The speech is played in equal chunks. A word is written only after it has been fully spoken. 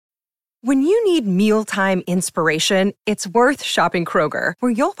When you need mealtime inspiration, it's worth shopping Kroger,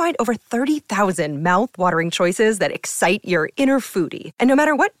 where you'll find over 30,000 mouth-watering choices that excite your inner foodie. And no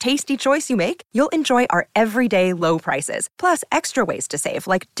matter what tasty choice you make, you'll enjoy our everyday low prices, plus extra ways to save,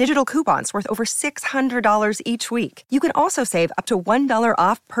 like digital coupons worth over $600 each week. You can also save up to $1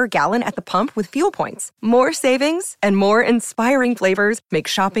 off per gallon at the pump with fuel points. More savings and more inspiring flavors make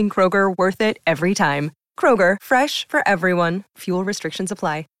shopping Kroger worth it every time. Kroger, fresh for everyone. Fuel restrictions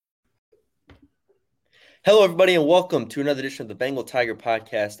apply. Hello, everybody, and welcome to another edition of the Bengal Tiger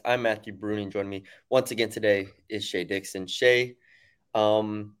Podcast. I'm Matthew Bruni, and joining me once again today is Shay Dixon. Shay,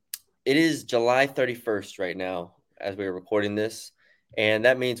 it is July 31st right now as we are recording this, and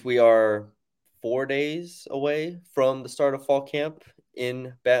that means we are 4 days away from the start of fall camp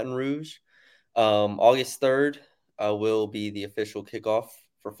in Baton Rouge. August 3rd will be the official kickoff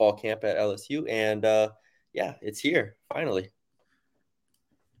for fall camp at LSU, and yeah, it's here finally.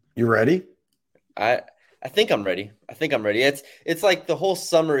 You ready? I think I'm ready. It's like the whole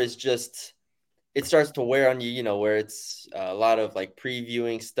summer is just, it starts to wear on you, where it's a lot of like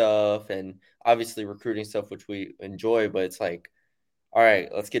previewing stuff and obviously recruiting stuff, which we enjoy, but it's like, all right,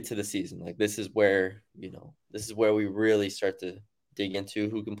 let's get to the season. Like this is where we really start to dig into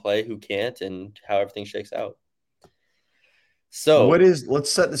who can play, who can't, and how everything shakes out. So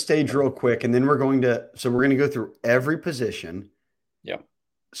let's set the stage real quick, and then we're going to go through every position. Yeah.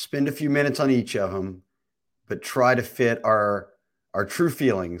 Spend a few minutes on each of them, but try to fit our true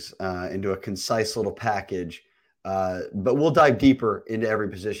feelings into a concise little package. But we'll dive deeper into every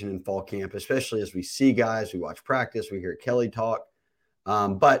position in fall camp, especially as we see guys, we watch practice, we hear Kelly talk.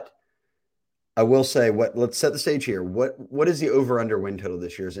 But I will say, let's set the stage here. What is the over-under win total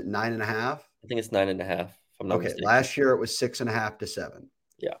this year? Is it 9.5? I think it's 9.5. If I'm not mistaken. Last year it was 6.5 to 7.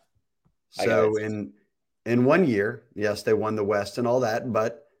 Yeah. So in 1 year, yes, they won the West and all that,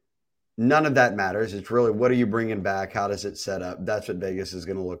 but none of that matters. It's really, what are you bringing back? How does it set up? That's what Vegas is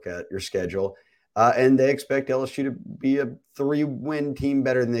going to look at, your schedule. And they expect LSU to be a 3-win team,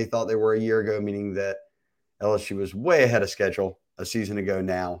 better than they thought they were a year ago, meaning that LSU was way ahead of schedule a season ago.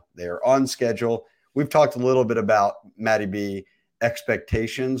 Now they are on schedule. We've talked a little bit about Matty B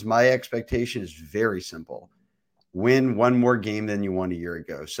expectations. My expectation is very simple. Win one more game than you won a year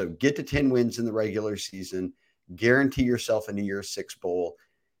ago. So get to 10 wins in the regular season, guarantee yourself a New Year's Six bowl.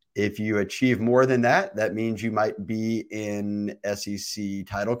 If you achieve more than that, that means you might be in SEC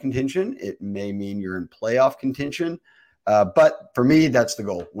title contention. It may mean you're in playoff contention. But for me, that's the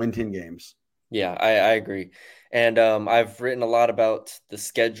goal. Win 10 games. Yeah, I agree. And I've written a lot about the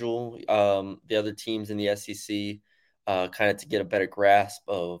schedule, the other teams in the SEC, kind of to get a better grasp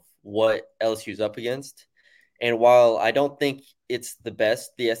of what LSU is up against. And while I don't think it's the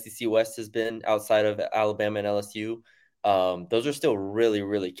best the SEC West has been outside of Alabama and LSU, those are still really,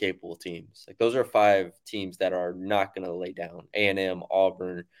 really capable teams. Like those are 5 teams that are not going to lay down. A&M,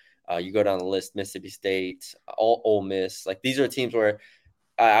 Auburn, you go down the list, Mississippi State, Ole Miss. Like these are teams where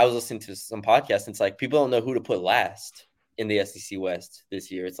I was listening to some podcasts, and it's like people don't know who to put last in the SEC West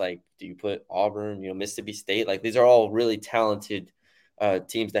this year. It's like, do you put Auburn, Mississippi State? Like these are all really talented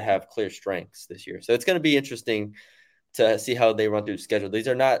teams that have clear strengths this year. So it's going to be interesting to see how they run through the schedule. These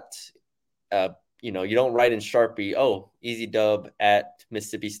are not you don't write in Sharpie, oh, easy dub at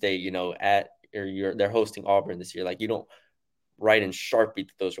Mississippi State, they're hosting Auburn this year. Like you don't write in Sharpie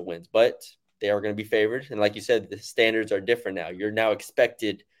that those are wins, but they are going to be favored. And like you said, the standards are different now. You're now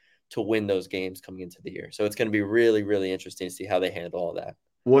expected to win those games coming into the year. So it's going to be really, really interesting to see how they handle all that.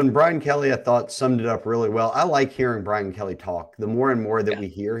 Well, and Brian Kelly, I thought, summed it up really well. I like hearing Brian Kelly talk the more and more that we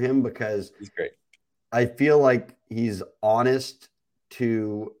hear him, because he's great. I feel like he's honest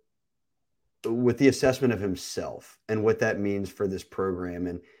with the assessment of himself and what that means for this program.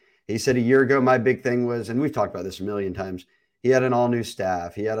 And he said a year ago, my big thing was, and we've talked about this a million times, he had an all-new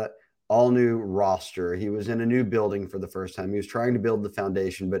staff. He had an all-new roster. He was in a new building for the first time. He was trying to build the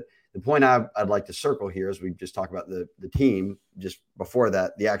foundation. But the point I'd like to circle here, as we just talk about the team, just before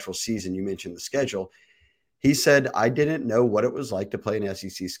that, the actual season, you mentioned the schedule. He said, I didn't know what it was like to play an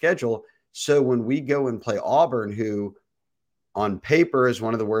SEC schedule. So when we go and play Auburn, who on paper is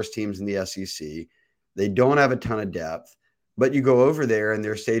one of the worst teams in the SEC, they don't have a ton of depth, but you go over there and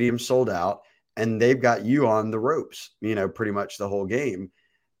their stadium's sold out and they've got you on the ropes, pretty much the whole game.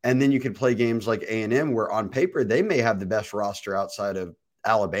 And then you can play games like A&M, where on paper they may have the best roster outside of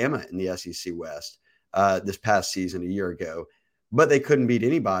Alabama in the SEC West this past season a year ago, but they couldn't beat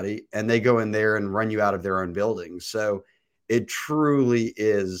anybody, and they go in there and run you out of their own buildings. So it truly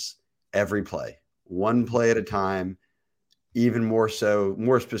is every play, one play at a time, even more so,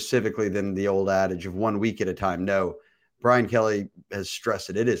 more specifically than the old adage of 1 week at a time. No, Brian Kelly has stressed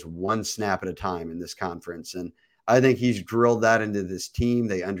it. It is one snap at a time in this conference. And I think he's drilled that into this team.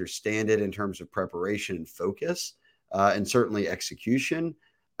 They understand it in terms of preparation and focus, and certainly execution.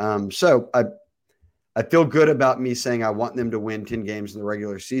 So I feel good about me saying I want them to win 10 games in the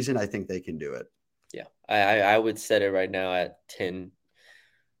regular season. I think they can do it. Yeah, I would set it right now at 10.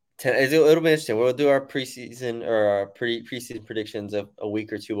 It'll be interesting. We'll do our preseason or our preseason predictions a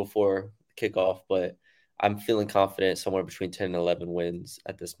week or two before kickoff, but I'm feeling confident somewhere between 10 and 11 wins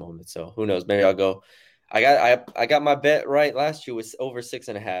at this moment. So who knows? Maybe I'll go. I got my bet right last year was over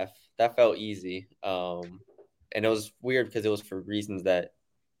 6.5. That felt easy. And it was weird because it was for reasons that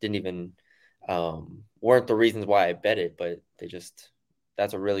didn't even weren't the reasons why I bet it, but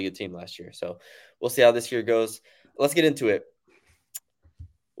that's a really good team last year. So we'll see how this year goes. Let's get into it.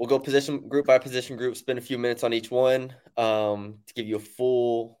 We'll go position group by position group, spend a few minutes on each one to give you a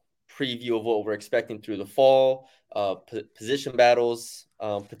full preview of what we're expecting through the fall, position battles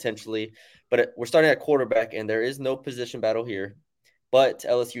potentially. But we're starting at quarterback, and there is no position battle here. But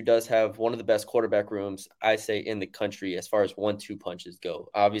LSU does have one of the best quarterback rooms, I say, in the country as far as 1-2 punches go.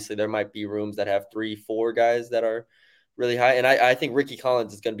 Obviously, there might be rooms that have 3-4 guys that are really high. And I think Ricky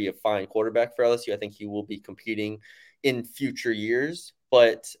Collins is going to be a fine quarterback for LSU. I think he will be competing in future years.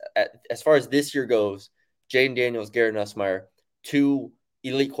 But as far as this year goes, Jaden Daniels, Garrett Nussmeier, two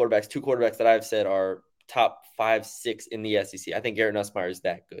elite quarterbacks, two quarterbacks that I've said are top 5, 6 in the SEC. I think Garrett Nussmeier is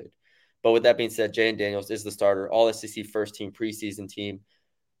that good. But with that being said, Jaden Daniels is the starter, all SEC first team, preseason team.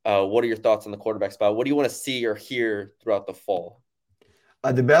 What are your thoughts on the quarterback spot? What do you want to see or hear throughout the fall?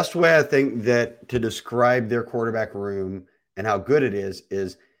 The best way I think that to describe their quarterback room and how good it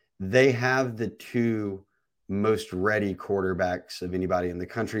is they have the two most ready quarterbacks of anybody in the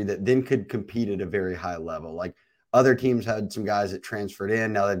country that then could compete at a very high level. Like other teams had some guys that transferred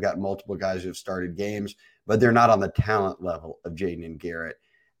in. Now they've got multiple guys who have started games, but they're not on the talent level of Jaden and Garrett.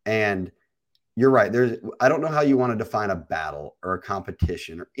 And you're right. I don't know how you want to define a battle or a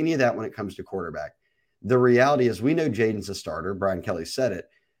competition or any of that when it comes to quarterback. The reality is we know Jaden's a starter. Brian Kelly said it,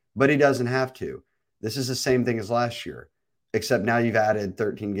 but he doesn't have to. This is the same thing as last year, except now you've added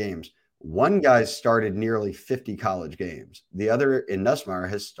 13 games. One guy started nearly 50 college games. The other in Nussmeier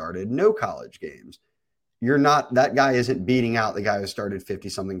has started no college games. That guy isn't beating out the guy who started 50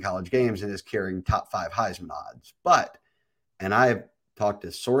 something college games and is carrying top 5 Heisman odds. But, and I've talked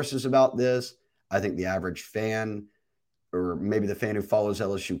to sources about this, I think the average fan, or maybe the fan who follows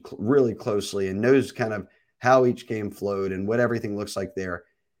LSU really closely and knows kind of how each game flowed and what everything looks like there.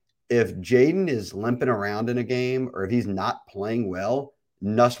 If Jaden is limping around in a game or if he's not playing well,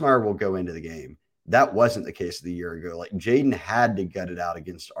 Nussmeier will go into the game. That wasn't the case the year ago. Like Jaden had to gut it out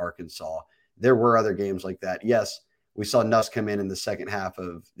against Arkansas. There were other games like that. Yes, we saw Nuss come in the second half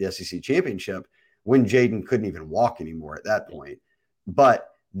of the SEC championship when Jaden couldn't even walk anymore at that point. But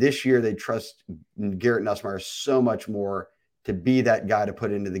this year they trust Garrett Nussmeier so much more to be that guy to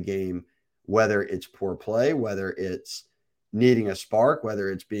put into the game, whether it's poor play, whether it's needing a spark,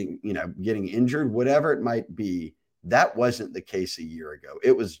 whether it's being, getting injured, whatever it might be. That wasn't the case a year ago.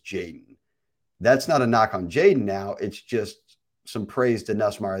 It was Jaden. That's not a knock on Jaden now. It's just some praise to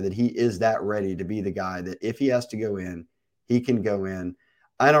Nussmeier that he is that ready to be the guy that if he has to go in, he can go in.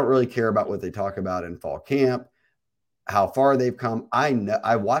 I don't really care about what they talk about in fall camp, how far they've come. I know,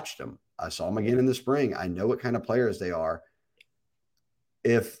 I watched them. I saw them again in the spring. I know what kind of players they are.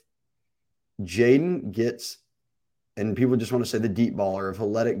 If Jaden gets, and people just want to say the deep ball, or if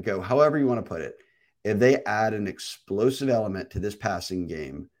he'll let it go, however you want to put it, if they add an explosive element to this passing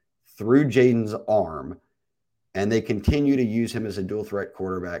game through Jaden's arm and they continue to use him as a dual threat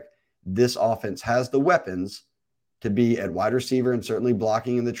quarterback, this offense has the weapons to be at wide receiver and certainly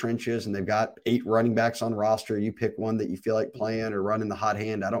blocking in the trenches. And they've got 8 running backs on roster. You pick one that you feel like playing or running the hot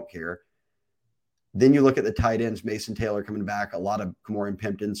hand. I don't care. Then you look at the tight ends, Mason Taylor coming back, a lot of Kamorian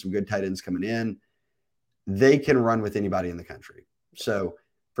Pimpton, some good tight ends coming in. They can run with anybody in the country. So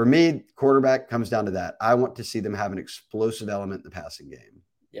for me, quarterback comes down to that. I want to see them have an explosive element in the passing game.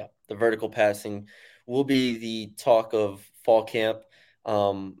 Yeah, the vertical passing will be the talk of fall camp.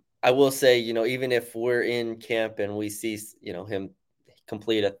 I will say, even if we're in camp and we see, him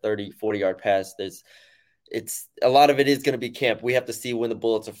complete a 30, 40-yard pass, it's a lot of it is going to be camp. We have to see when the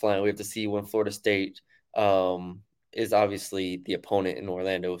bullets are flying. We have to see when Florida State is obviously the opponent in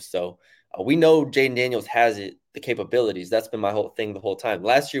Orlando. So we know Jaden Daniels has the capabilities. That's been my whole thing the whole time.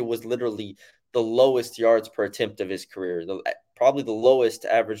 Last year was literally the lowest yards per attempt of his career, probably the lowest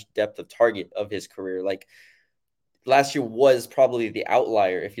average depth of target of his career. Like last year was probably the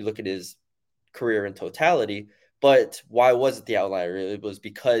outlier if you look at his career in totality, But why was it the outlier? It was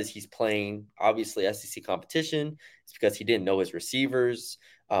because he's playing, obviously, SEC competition. It's because he didn't know his receivers.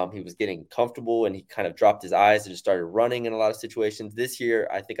 He was getting comfortable, and he kind of dropped his eyes and just started running in a lot of situations. This year,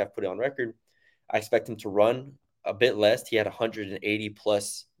 I think I've put it on record, I expect him to run a bit less. He had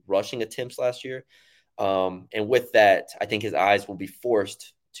 180-plus rushing attempts last year. And with that, I think his eyes will be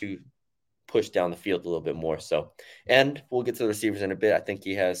forced to push down the field a little bit more. So, and we'll get to the receivers in a bit. I think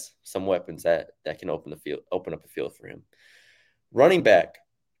he has some weapons that can open up a field for him. Running back,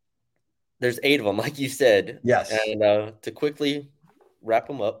 there's 8 of them, like you said. Yes. And to quickly wrap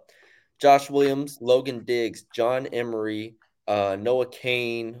them up, Josh Williams, Logan Diggs, John Emery, Noah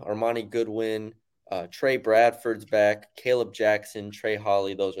Cain, Armani Goodwin, Trey Bradford's back, Caleb Jackson, Trey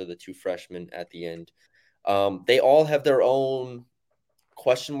Holly. Those are the 2 freshmen at the end. They all have their own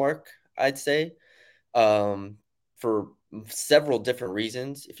question mark, I'd say, for several different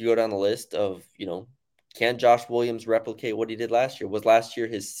reasons. If you go down the list of, can Josh Williams replicate what he did last year? Was last year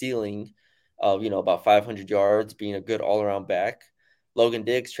his ceiling of, about 500 yards, being a good all-around back? Logan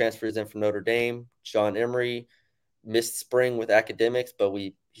Diggs transfers in from Notre Dame. John Emery missed spring with academics, but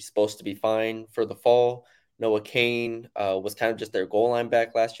he's supposed to be fine for the fall. Noah Cain was kind of just their goal line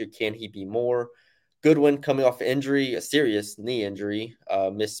back last year. Can he be more? Goodwin coming off injury, a serious knee injury,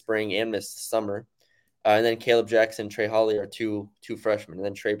 missed spring and missed summer. And then Caleb Jackson, Trey Holly are two freshmen. And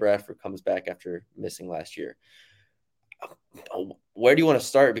then Trey Bradford comes back after missing last year. Where do you want to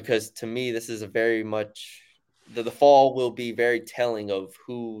start? Because to me, this is a very much the fall will be very telling of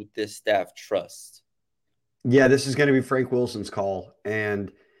who this staff trusts. Yeah, this is going to be Frank Wilson's call.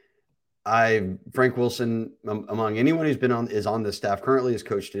 And Frank Wilson, among anyone who's is on the staff currently, has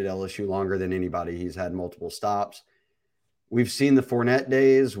coached at LSU longer than anybody. He's had multiple stops. We've seen the Fournette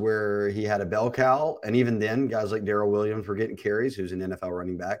days where he had a bell cow, and even then, guys like Darrell Williams were getting carries, who's an NFL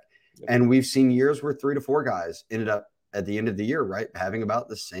running back. Yep. And we've seen years where 3 to 4 guys ended up at the end of the year, right, having about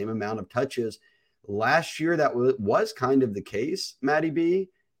the same amount of touches. Last year, that was kind of the case, Matty B.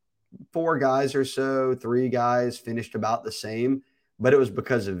 4 guys or so, 3 guys finished about the same, but it was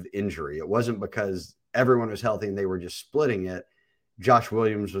because of injury. It wasn't because everyone was healthy and they were just splitting it. Josh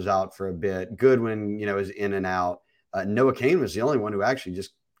Williams was out for a bit. Goodwin, is in and out. Noah Cain was the only one who actually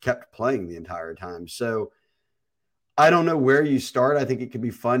just kept playing the entire time. So I don't know where you start. I think it could be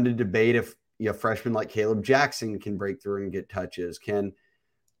fun to debate if freshmen like Caleb Jackson can break through and get touches. Can,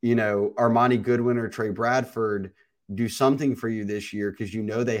 Armani Goodwin or Trey Bradford do something for you this year? Because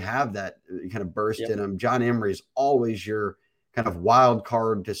they have that kind of burst in them. John Emery is always your kind of wild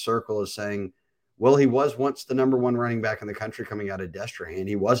card to circle as saying, well, he was once the number 1 running back in the country coming out of Destrehan.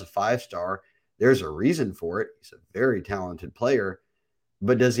 He was a 5-star. There's a reason for it. He's a very talented player,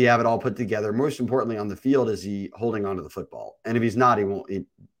 but does he have it all put together? Most importantly, on the field, is he holding on to the football? And if he's not,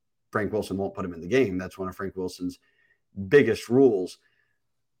 Frank Wilson won't put him in the game. That's one of Frank Wilson's biggest rules.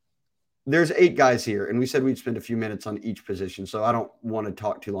 There's 8 guys here, and we said we'd spend a few minutes on each position, so I don't want to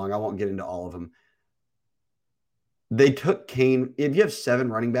talk too long. I won't get into all of them. They took Cain. If you have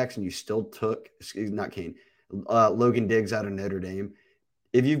 7 running backs and you still took, Logan Diggs out of Notre Dame,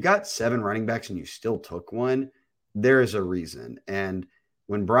 if you've got 7 running backs and you still took one, there is a reason. And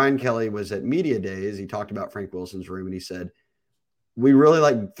when Brian Kelly was at Media Days, he talked about Frank Wilson's room, and he said, we really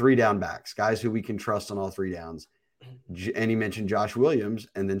like 3 down backs, guys who we can trust on all 3 downs. And he mentioned Josh Williams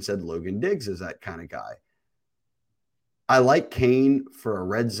and then said Logan Diggs is that kind of guy. I like Cain for a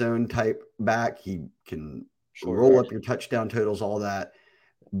red zone type back. He can roll up your touchdown totals, all that.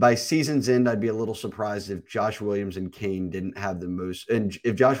 By season's end, I'd be a little surprised if Josh Williams and Cain didn't have the most, and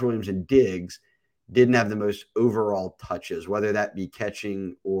if Josh Williams and Diggs didn't have the most overall touches, whether that be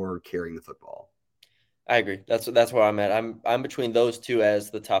catching or carrying the football. I agree. That's where I'm at. I'm between those 2 as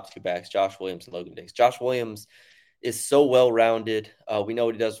the top 2 backs, Josh Williams and Logan Diggs. Josh Williams is so well-rounded. We know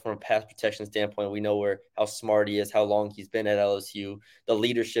what he does from a pass protection standpoint. We know how smart he is, how long he's been at LSU, the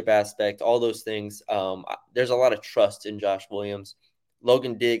leadership aspect, all those things. There's a lot of trust in Josh Williams.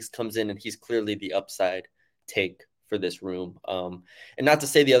 Logan Diggs comes in, and he's clearly the upside take for this room. And not to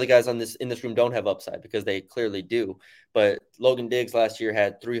say the other guys in this room don't have upside, because they clearly do. But Logan Diggs last year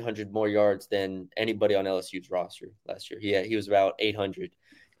had 300 more yards than anybody on LSU's roster last year. He was about 800.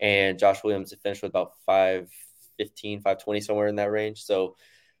 And Josh Williams finished with about 515, 520, somewhere in that range. So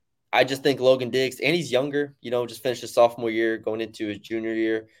I just think Logan Diggs, and he's younger, just finished his sophomore year, going into his junior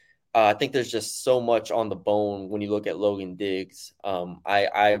year. I think there's just so much on the bone when you look at Logan Diggs.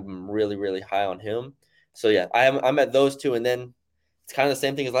 I'm really, really high on him. So, yeah, I'm at those 2. And then it's kind of the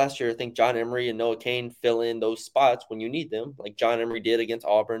same thing as last year. I think John Emery and Noah Cain fill in those spots when you need them, like John Emery did against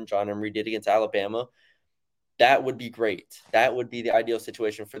Auburn, John Emery did against Alabama. That would be great. That would be the ideal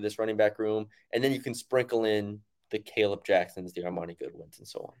situation for this running back room. And then you can sprinkle in the Caleb Jacksons, the Armani Goodwins, and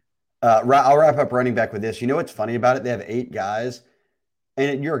so on. I'll wrap up running back with this. You know what's funny about it? They have 8 guys,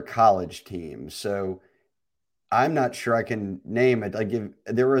 and you're a college team, so I'm not sure I can name it. Like if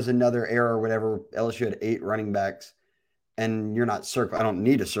there was another era or whatever, LSU had 8 running backs, and you're not circle. I don't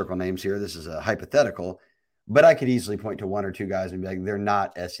need to circle names here. This is a hypothetical, but I could easily point to 1 or 2 guys and be like, they're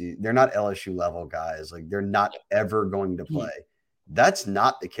not they're not LSU level guys. Like they're not ever going to play. That's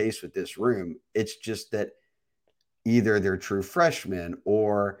not the case with this room. It's just that either they're true freshmen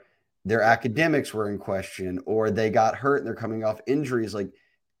or their academics were in question or they got hurt and they're coming off injuries. Like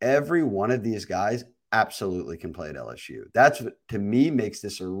every one of these guys absolutely can play at LSU. That's what to me makes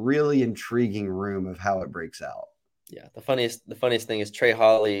this a really intriguing room of how it breaks out. Yeah, the funniest thing is Trey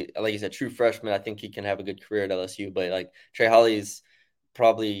Holly, like you said, true freshman. I think he can have a good career at LSU, but like Trey Holly's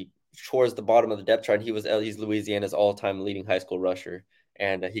probably towards the bottom of the depth chart. He's Louisiana's all-time leading high school rusher,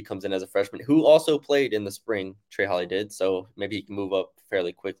 and he comes in as a freshman who also played in the spring. Trey Holly did, so maybe he can move up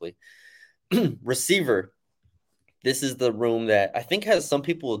fairly quickly. Receiver, this is the room that I think has some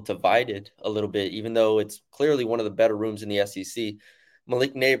people divided a little bit, even though it's clearly one of the better rooms in the SEC.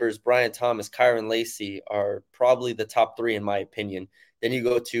 Malik Neighbors, Brian Thomas, Kyron Lacey are probably the top 3 in my opinion. Then you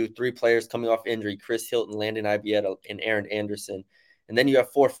go to 3 players coming off injury, Chris Hilton, Landon Ibieta, and Aaron Anderson. And then you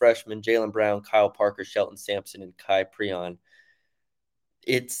have 4 freshmen, Jalen Brown, Kyle Parker, Shelton Sampson, and Kai Preon.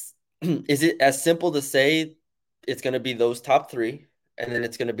 Is it as simple to say it's going to be those top 3, and then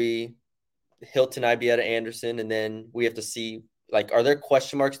it's going to be Hilton, Ibieta, Anderson, and then we have to see, like, are there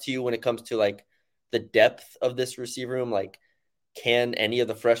question marks to you when it comes to, like, the depth of this receiver room? Like, can any of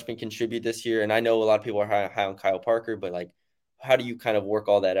the freshmen contribute this year? And I know a lot of people are high on Kyle Parker, but like, how do you kind of work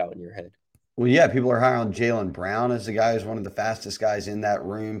all that out in your head? Well, yeah, people are high on Jalen Brown as the guy who's one of the fastest guys in that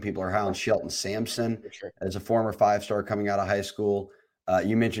room. People are high on Shelton Sampson Sure. as a former 5-star coming out of high school.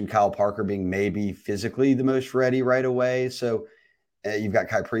 You mentioned Kyle Parker being maybe physically the most ready right away. So you've got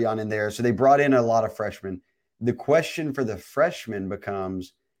Kai Preon in there. So they brought in a lot of freshmen. The question for the freshmen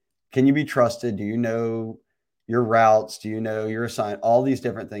becomes, can you be trusted? Do you know your routes? Do you know your assign? All these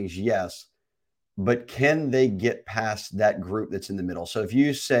different things, yes. But can they get past that group that's in the middle? So if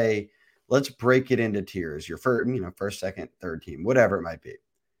you say, let's break it into tiers, your first, second, third team, whatever it might be.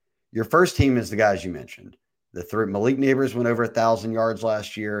 Your first team is the guys you mentioned. The 3 Malik Neighbors went over 1,000 yards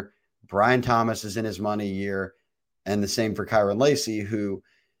last year. Brian Thomas is in his money year. And the same for Kyron Lacey, who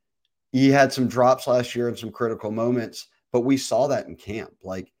he had some drops last year and some critical moments, but we saw that in camp.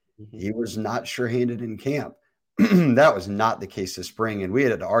 Like he was not sure-handed in camp. That was not the case this spring. And we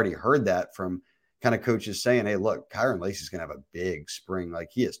had already heard that from kind of coaches saying, hey, look, Kyron Lacey's going to have a big spring. Like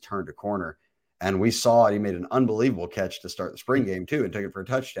he has turned a corner. And we saw it. He made an unbelievable catch to start the spring game too and took it for a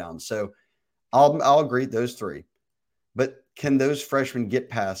touchdown. So I'll agree those 3. But can those freshmen get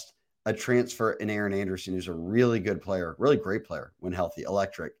past a transfer in Aaron Anderson, who's a really good player, really great player when healthy,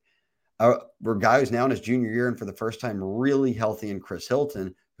 electric? A guy who's now in his junior year and for the first time really healthy in Chris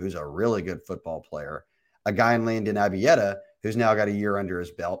Hilton, who's a really good football player. A guy in Landon Ibieta, who's now got a year under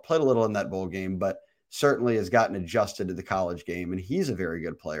his belt, played a little in that bowl game, but certainly has gotten adjusted to the college game, and he's a very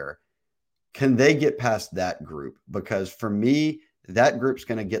good player. Can they get past that group? Because for me, that group's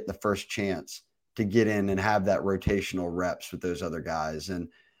going to get the first chance to get in and have that rotational reps with those other guys. And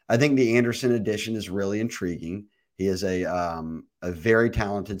I think the Anderson addition is really intriguing. He is a very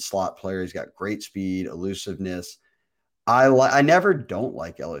talented slot player. He's got great speed, elusiveness. I never don't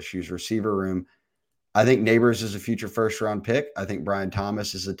like LSU's receiver room. I think Neighbors is a future first-round pick. I think Brian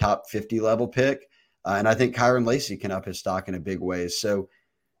Thomas is a top 50 level pick. And I think Kyron Lacey can up his stock in a big way. So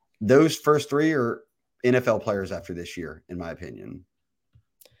those first 3 are NFL players after this year, in my opinion.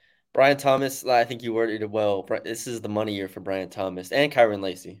 Brian Thomas, I think you worded it well. This is the money year for Brian Thomas and Kyron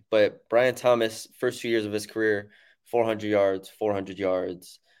Lacey. But Brian Thomas, first few years of his career, 400 yards, 400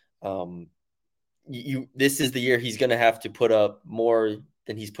 yards. This is the year he's going to have to put up more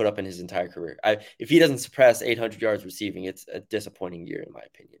than he's put up in his entire career. If he doesn't surpass 800 yards receiving, it's a disappointing year in my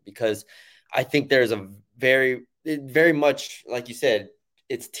opinion, because I think there's a very much, like you said,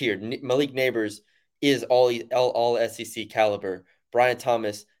 it's tiered. Malik Neighbors is all SEC caliber. Brian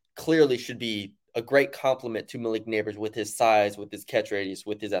Thomas clearly should be a great complement to Malik Neighbors with his size, with his catch radius,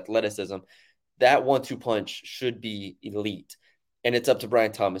 with his athleticism. That 1-2 punch should be elite. And it's up to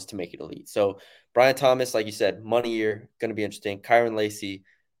Brian Thomas to make it elite. So Brian Thomas, like you said, money year, going to be interesting. Kyron Lacey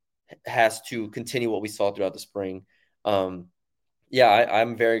has to continue what we saw throughout the spring. I'm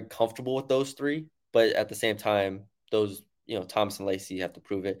very comfortable with those 3, but at the same time, those, Thomas and Lacey have to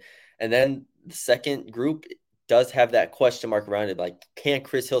prove it. And then the second group does have that question mark around it. Like, can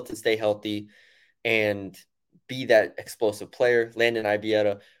Chris Hilton stay healthy and be that explosive player? Landon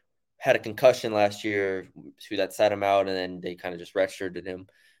Ibieta had a concussion last year, who that sat him out, and then they kind of just redshirted him.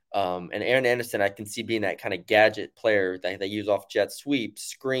 And Aaron Anderson, I can see being that kind of gadget player that they use off jet sweeps,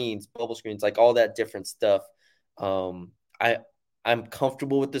 screens, bubble screens, like all that different stuff. I I'm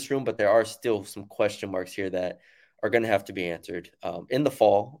comfortable with this room, but there are still some question marks here that are going to have to be answered in the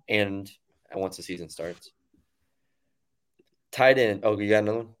fall and once the season starts. Tight end. Oh, you got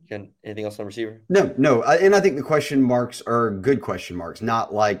another one? You got anything else on receiver? No. And I think the question marks are good question marks,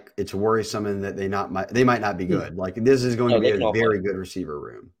 not like it's worrisome and that they might not be good. Like this is going to be a very good receiver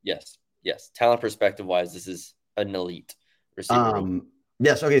room. Yes. Talent perspective wise, this is an elite receiver room.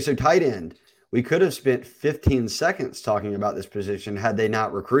 Yes. Okay. So tight end. We could have spent 15 seconds talking about this position had they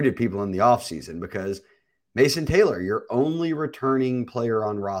not recruited people in the offseason, because Mason Taylor, your only returning player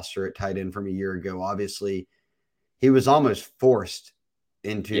on roster at tight end from a year ago, obviously he was almost forced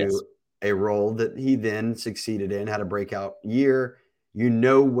into a role that he then succeeded in, had a breakout year. You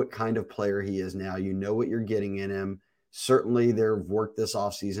know what kind of player he is now. You know what you're getting in him. Certainly they've worked this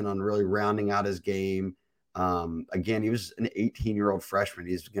offseason on really rounding out his game. Again, he was an 18-year-old freshman.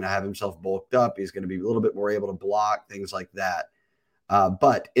 He's going to have himself bulked up. He's going to be a little bit more able to block, things like that.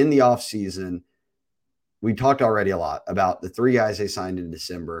 But in the offseason, we talked already a lot about the three guys they signed in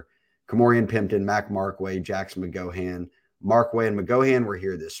December: Kamorian Pimpton, Mac Markway, Jackson McGohan. Markway and McGohan were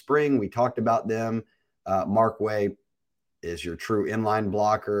here this spring. We talked about them. Markway is your true inline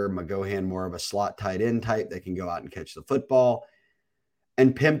blocker. McGohan more of a slot tight end type that can go out and catch the football.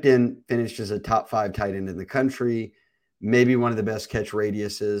 And Pimpton finished as a top 5 tight end in the country, maybe one of the best catch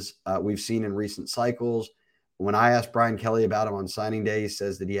radiuses we've seen in recent cycles. When I asked Brian Kelly about him on signing day, he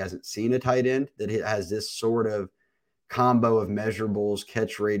says that he hasn't seen a tight end that has this sort of combo of measurables,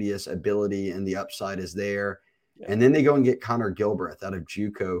 catch radius, ability, and the upside is there. Yeah. And then they go and get Connor Gilbreth out of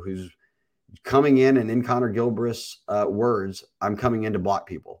JUCO, who's coming in Connor Gilbreth's words, I'm coming in to block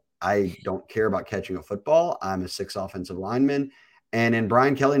people. I don't care about catching a football. I'm a 6 offensive lineman. And in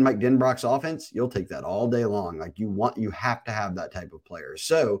Brian Kelly and Mike Denbrock's offense, you'll take that all day long. Like you have to have that type of player.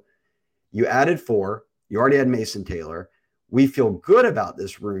 So you added 4. You already had Mason Taylor. We feel good about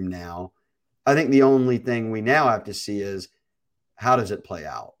this room now. I think the only thing we now have to see is how does it play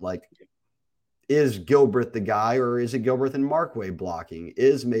out? Like, is Gilbreth the guy, or is it Gilbreth and Markway blocking?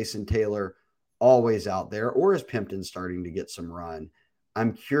 Is Mason Taylor always out there, or is Pimpton starting to get some run?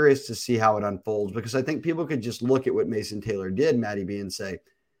 I'm curious to see how it unfolds, because I think people could just look at what Mason Taylor did, Matty B, and say,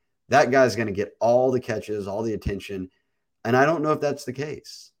 that guy's going to get all the catches, all the attention. And I don't know if that's the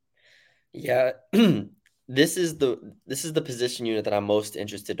case. Yeah. This is the position unit that I'm most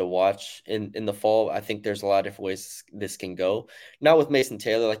interested to watch in the fall. I think there's a lot of different ways this can go. Not with Mason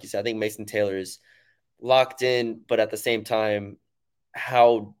Taylor, like you said. I think Mason Taylor is locked in, but at the same time,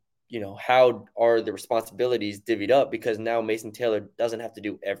 how are the responsibilities divvied up? Because now Mason Taylor doesn't have to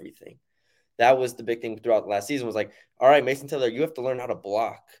do everything. That was the big thing throughout the last season, was like, all right, Mason Taylor, you have to learn how to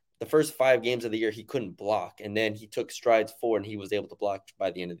block. The first 5 games of the year, he couldn't block. And then he took strides forward and he was able to block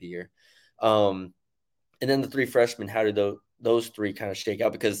by the end of the year. And then the 3 freshmen, how did those 3 kind of shake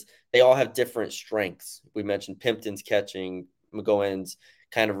out? Because they all have different strengths. We mentioned Pimpton's catching, McGohan's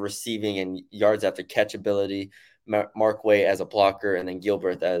kind of receiving and yards after catch ability, Markway as a blocker, and then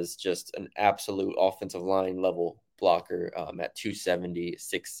Gilbreth as just an absolute offensive line level blocker at 270,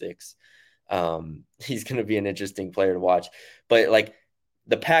 6'6". He's going to be an interesting player to watch. But like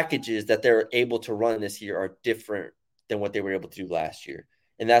the packages that they're able to run this year are different than what they were able to do last year.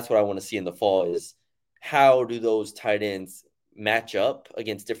 And that's what I want to see in the fall is, how do those tight ends match up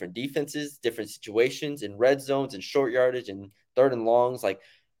against different defenses, different situations in red zones and short yardage and 3rd and longs? Like,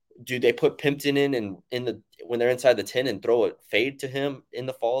 do they put Pimpton in when they're inside the 10 and throw a fade to him in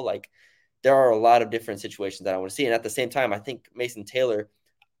the fall? Like, there are a lot of different situations that I want to see. And at the same time, I think Mason Taylor,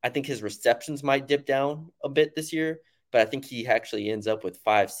 I think his receptions might dip down a bit this year, but I think he actually ends up with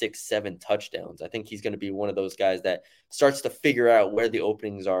 5, 6, 7 touchdowns. I think he's going to be one of those guys that starts to figure out where the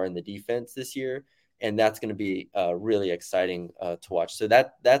openings are in the defense this year. And that's going to be really exciting to watch. So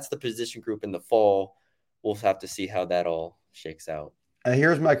that's the position group in the fall. We'll have to see how that all shakes out.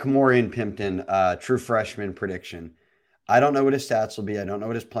 Here's my Kamorian Pimpton true freshman prediction. I don't know what his stats will be. I don't know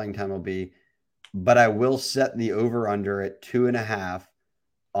what his playing time will be, but I will set the over-under at 2.5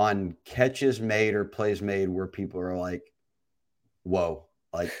 on catches made or plays made where people are like, whoa,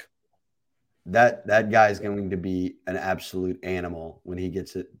 like that guy is going to be an absolute animal when he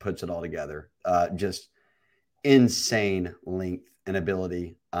puts it all together. Just insane length and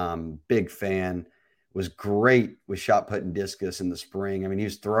ability. Big fan. Was great with shot put and discus in the spring. I mean, he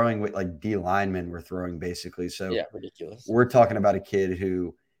was throwing with like D linemen were throwing basically. So yeah, ridiculous. We're talking about a kid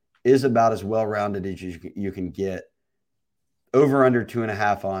who is about as well-rounded as you can get. Over under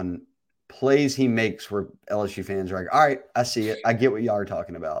 2.5 plays he makes where LSU fans are like, all right, I see it. I get what y'all are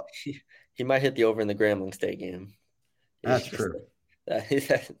talking about. He might hit the over in the Grambling State game. That's true. That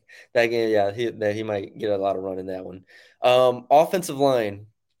game, yeah, he might get a lot of run in that one. Offensive line.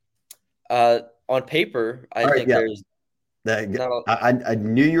 On paper, I think there's not I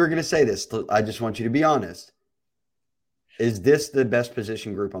knew you were going to say this. I just want you to be honest. Is this the best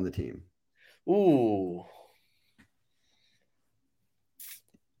position group on the team? Ooh.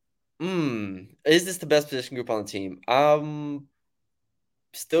 Is this the best position group on the team? I'm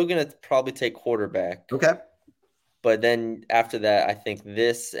still going to probably take quarterback. Okay. But then after that, I think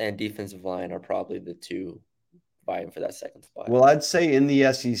this and defensive line are probably the two vying for that second spot. Well, I'd say in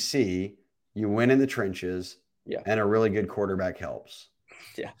the SEC, you win in the trenches, yeah, and a really good quarterback helps.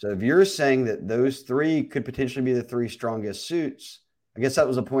 Yeah. So if you're saying that those three could potentially be the three strongest suits, I guess that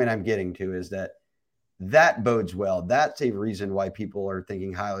was the point I'm getting to, is that bodes well. That's a reason why people are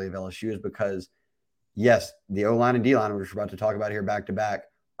thinking highly of LSU, is because, yes, the O-line and D-line, which we're about to talk about here back to back,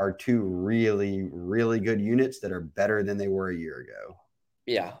 are two really, really good units that are better than they were a year ago.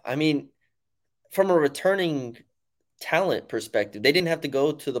 Yeah. I mean, from a returning talent perspective, they didn't have to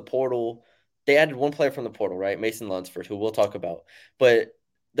go to the portal. They added one player from the portal, right? Mason Lunsford, who we'll talk about. But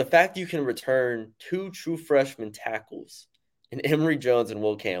the fact you can return two true freshman tackles in Emory Jones and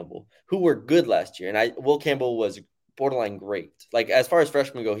Will Campbell, who were good last year. And Will Campbell was borderline great. Like, as far as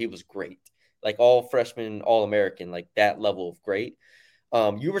freshmen go, he was great. Like, all freshman, all-American, like that level of great.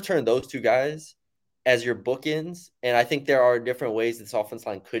 You return those two guys as your bookends, and I think there are different ways this offense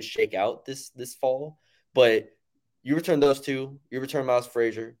line could shake out this fall. But you return those two. You return Miles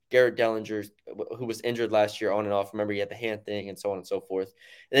Frazier, Garrett Dellinger, who was injured last year on and off. Remember, he had the hand thing and so on and so forth.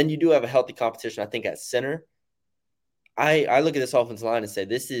 And then you do have a healthy competition, I think, at center. I look at this offensive line and say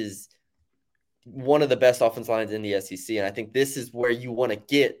this is one of the best offensive lines in the SEC, and I think this is where you want to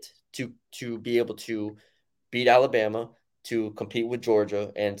get to be able to beat Alabama, to compete with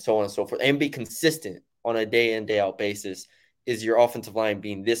Georgia, and so on and so forth, and be consistent on a day in, day out basis, is your offensive line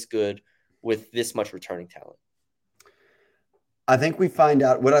being this good with this much returning talent. I think we find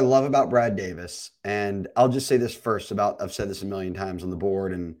out what I love about Brad Davis, and I'll just say this first I've said this a million times on the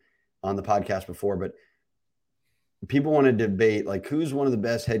board and on the podcast before, but people want to debate, like, who's one of the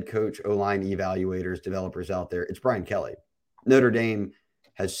best head coach O-line evaluators, developers out there. It's Brian Kelly. Notre Dame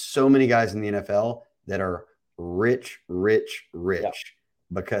has so many guys in the NFL that are rich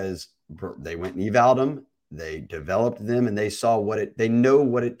because they went and evaled them, they developed them, and they saw they know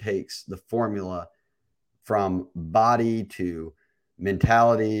what it takes, the formula from body to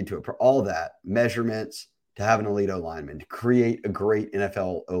mentality to all that, measurements, to have an elite O-lineman, to create a great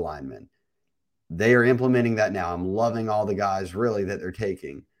NFL O-lineman. They are implementing that now. I'm loving all the guys really that they're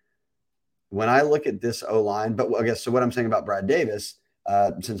taking. When I look at this O-line, but I guess, so what I'm saying about Brad Davis,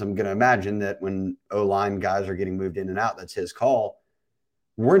 since I'm going to imagine that when O-line guys are getting moved in and out, that's his call.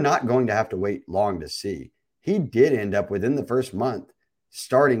 We're not going to have to wait long to see. He did end up within the first month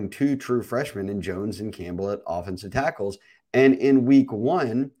starting two true freshmen in Jones and Campbell at offensive tackles. And in week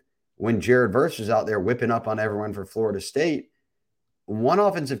one, when Jared Verse was out there whipping up on everyone for Florida State, one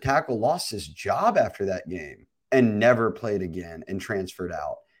offensive tackle lost his job after that game and never played again and transferred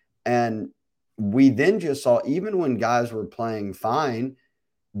out. And we then just saw, even when guys were playing fine,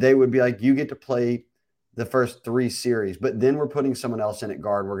 they would be like, you get to play the first three series, but then we're putting someone else in at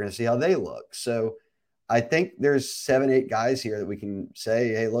guard. We're going to see how they look. So I think there's 7-8 guys here that we can say,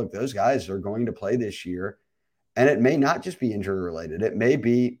 hey, look, those guys are going to play this year. And it may not just be injury related. It may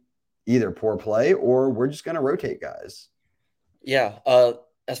be either poor play or we're just going to rotate guys. Yeah.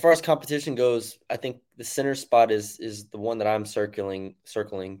 As far as competition goes, I think the center spot is the one that I'm circling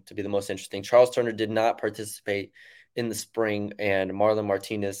to be the most interesting. Charles Turner did not participate in the spring, and Marlon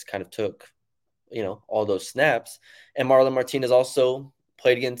Martinez kind of took, all those snaps. And Marlon Martinez also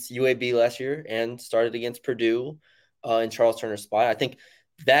played against UAB last year and started against Purdue in Charles Turner's spot. I think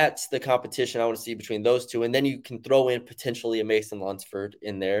that's the competition I want to see between those two. And then you can throw in potentially a Mason Lunsford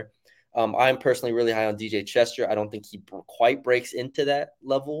in there. I'm personally really high on DJ Chester. I don't think he quite breaks into that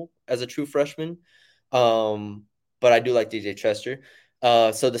level as a true freshman. But I do like DJ Chester.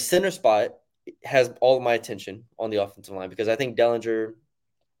 So the center spot has all of my attention on the offensive line because I think Dellinger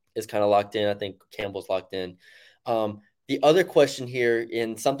is kind of locked in. I think Campbell's locked in. The other question here,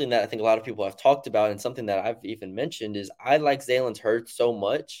 in something that I think a lot of people have talked about and something that I've even mentioned, is I like Zaylen Hurts so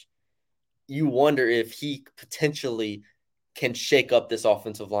much. You wonder if he potentially can shake up this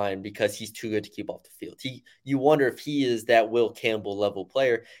offensive line because he's too good to keep off the field. You wonder if he is that Will Campbell level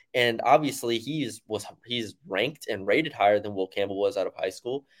player. And obviously he's ranked and rated higher than Will Campbell was out of high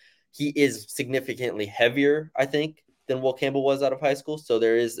school. He is significantly heavier, I think, than Will Campbell was out of high school. So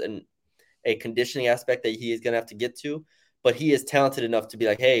there is a conditioning aspect that he is going to have to get to, but he is talented enough to be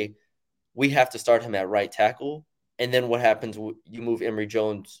like, hey, we have to start him at right tackle. And then what happens? You move Emory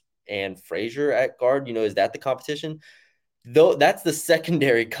Jones and Frazier at guard. Is that the competition? Though that's the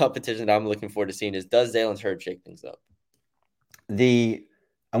secondary competition that I'm looking forward to seeing is, does Zaylen Hurd shake things up?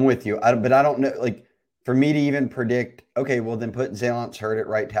 I'm with you, but I don't know, like, for me to even predict, okay, well, then put Zaylen Hurd at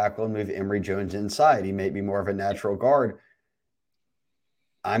right tackle and move Emory Jones inside. He may be more of a natural guard.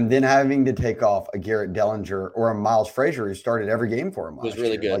 I'm then having to take off a Garrett Dellinger or a Miles Frazier who started every game for him last was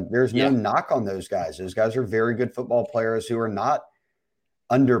really year. good. Like, there's no knock on those guys. Those guys are very good football players who are not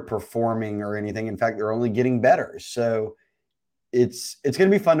underperforming or anything. In fact, they're only getting better. So it's going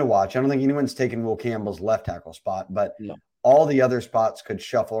to be fun to watch. I don't think anyone's taken Will Campbell's left tackle spot, but all the other spots could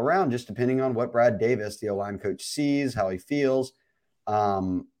shuffle around just depending on what Brad Davis, the O-line coach, sees, how he feels.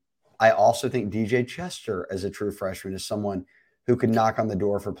 I also think DJ Chester, as a true freshman, is someone who could knock on the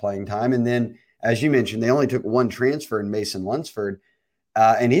door for playing time. And then, as you mentioned, they only took one transfer in Mason Lunsford,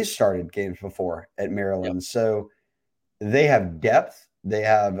 and he's started games before at Maryland. Yep. So they have depth. They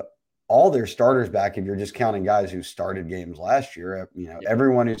have all their starters back if you're just counting guys who started games last year.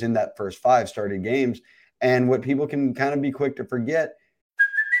 Everyone who's in that first 5 started games. And what people can kind of be quick to forget.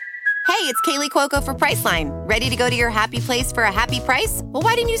 Hey, it's Kaylee Cuoco for Priceline. Ready to go to your happy place for a happy price? Well,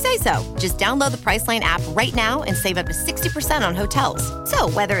 why didn't you say so? Just download the Priceline app right now and save up to 60% on hotels. So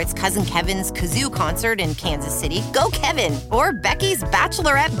whether it's Cousin Kevin's Kazoo Concert in Kansas City, go Kevin, or Becky's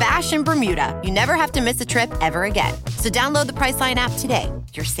Bachelorette Bash in Bermuda, you never have to miss a trip ever again. So download the Priceline app today.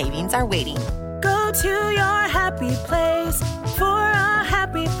 Your savings are waiting. Go to your happy place for a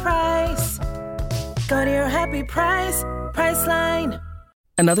happy price. Go to your happy price, Priceline.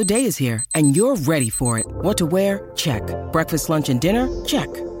 Another day is here, and you're ready for it. What to wear? Check. Breakfast, lunch, and dinner?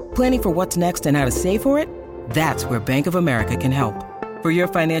 Check. Planning for what's next and how to save for it? That's where Bank of America can help. For your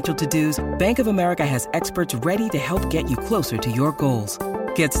financial to-dos, Bank of America has experts ready to help get you closer to your goals.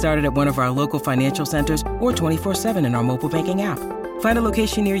 Get started at one of our local financial centers or 24/7 in our mobile banking app. Find a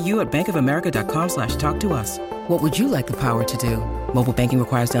location near you at bankofamerica.com/talktous. What would you like the power to do? Mobile banking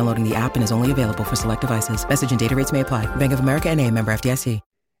requires downloading the app and is only available for select devices. Message and data rates may apply. Bank of America N.A., member FDIC.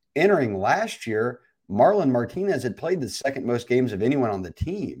 Entering last year, Marlon Martinez had played the second most games of anyone on the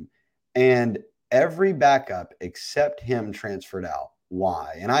team. And every backup except him transferred out.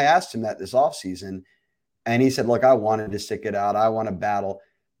 Why? And I asked him that this offseason, and he said, look, I wanted to stick it out. I want to battle.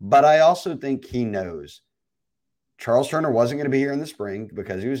 But I also think he knows Charles Turner wasn't going to be here in the spring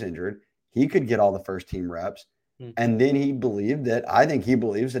because he was injured. He could get all the first team reps. And then I think he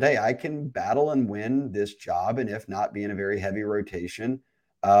believes that, hey, I can battle and win this job. And if not, be in a very heavy rotation.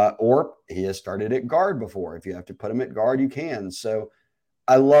 Or he has started at guard before. If you have to put him at guard, you can. So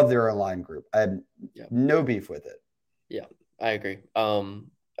I love their line group. I have no beef with it. Yeah, I agree.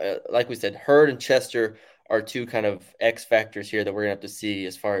 Like we said, Hurd and Chester are two kind of X factors here that we're going to have to see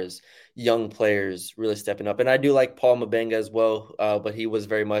as far as young players really stepping up. And I do like Paul Mabenga as well, but he was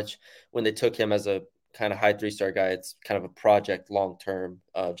very much, when they took him as a kind of high 3-star guy, it's kind of a project long-term,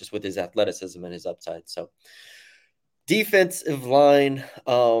 just with his athleticism and his upside. So defensive line,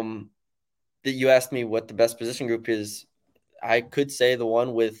 that you asked me what the best position group is. I could say the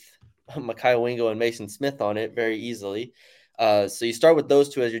one with Mekhi Wingo and Mason Smith on it very easily. So you start with those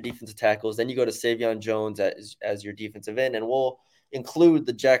two as your defensive tackles. Then you go to Savion Jones as your defensive end. And we'll include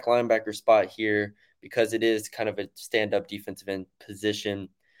the Jack linebacker spot here because it is kind of a stand-up defensive end position.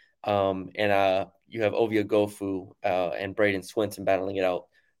 And you have Ovia Gofu and Braden Swinson battling it out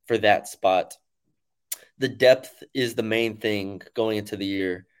for that spot. The depth is the main thing going into the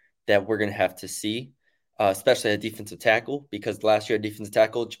year that we're going to have to see, especially at defensive tackle, because last year at defensive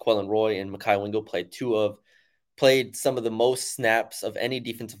tackle, Jaquelin Roy and Mekhi Wingo played some of the most snaps of any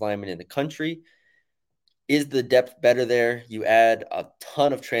defensive lineman in the country. Is the depth better there? You add a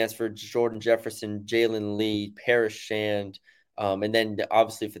ton of transfers: Jordan Jefferson, Jalen Lee, Parrish Shand, and then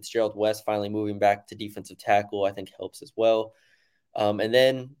obviously Fitzgerald West finally moving back to defensive tackle, I think helps as well. And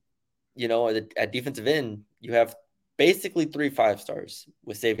then, at defensive end, you have basically 3 5-stars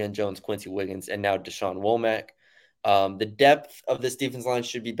with Savion Jones, Quincy Wiggins, and now Deshaun Womack. The depth of this defense line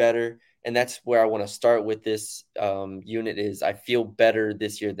should be better. And that's where I want to start with this unit is I feel better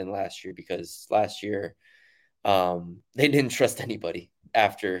this year than last year because last year they didn't trust anybody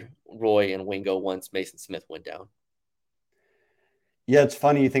after Roy and Wingo once Mason Smith went down. Yeah, it's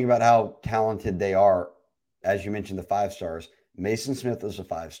funny you think about how talented they are. As you mentioned, the 5-stars. Mason Smith is a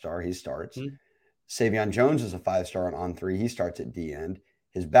 5-star. He starts. Mm-hmm. Savion Jones is a 5-star on 3. He starts at D end.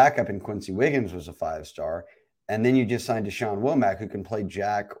 His backup in Quincy Wiggins was a 5-star. And then you just signed Deshaun Womack, who can play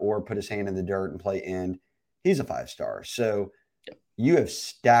jack or put his hand in the dirt and play end. He's a 5-star. So you have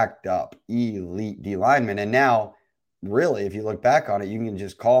stacked up elite D linemen. And now, really, if you look back on it, you can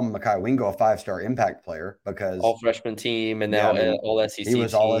just call Mekhi Wingo a 5-star impact player because all freshman team and yeah, now I mean, all SEC he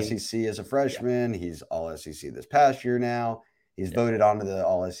was team. all SEC as a freshman. Yeah. He's all SEC this past year now. He's voted onto the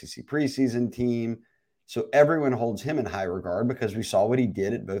all SEC preseason team. So everyone holds him in high regard because we saw what he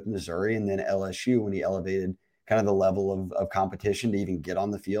did at both Missouri and then LSU when he elevated kind of the level of competition to even get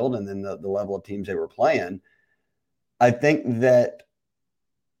on the field and then the level of teams they were playing. I think that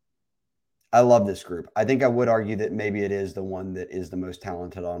I love this group. I think I would argue that maybe it is the one that is the most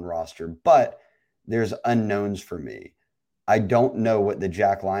talented on roster, but there's unknowns for me. I don't know what the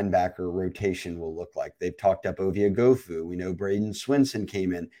Jack linebacker rotation will look like. They've talked up Ovie Ogofu. We know Braden Swinson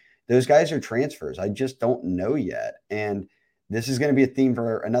came in. Those guys are transfers. I just don't know yet. And this is going to be a theme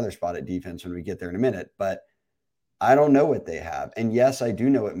for another spot at defense when we get there in a minute, but I don't know what they have. And yes, I do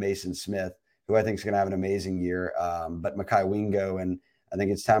know what Mason Smith, who I think is going to have an amazing year, but Mekhi Wingo, and I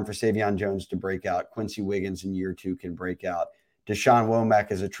think it's time for Savion Jones to break out. Quincy Wiggins in year 2 can break out. Deshaun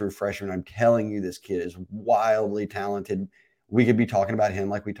Womack is a true freshman. I'm telling you, this kid is wildly talented. We could be talking about him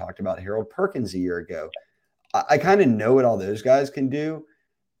like we talked about Harold Perkins a year ago. I kind of know what all those guys can do.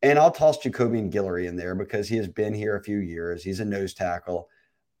 And I'll toss Jacobian Guillory in there because he has been here a few years. He's a nose tackle.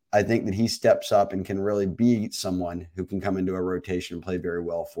 I think that he steps up and can really be someone who can come into a rotation and play very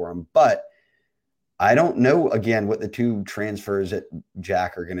well for him. But I don't know, again, what the 2 transfers at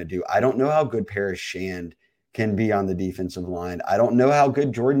Jack are going to do. I don't know how good Paris Shand can be on the defensive line. I don't know how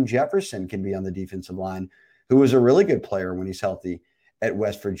good Jordan Jefferson can be on the defensive line, who was a really good player when he's healthy at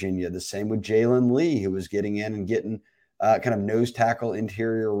West Virginia. The same with Jalen Lee, who was getting in and getting kind of nose tackle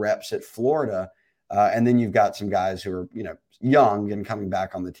interior reps at Florida. And then you've got some guys who are, young and coming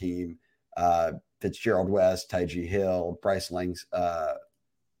back on the team. Fitzgerald West, Tyjee Hill, Bryce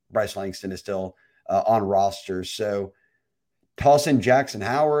Langston is still on roster. So toss in Jackson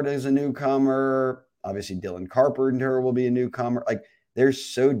Howard as a newcomer. Obviously, Dylan Carpenter will be a newcomer. Like, they're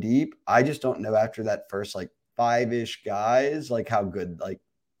so deep. I just don't know after that first, 5-ish guys, how good,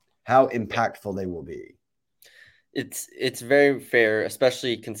 how impactful they will be. It's very fair,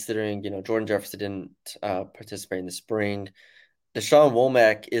 especially considering, Jordan Jefferson didn't participate in the spring. Deshaun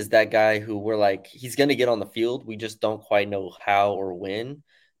Womack is that guy who we're he's going to get on the field. We just don't quite know how or when,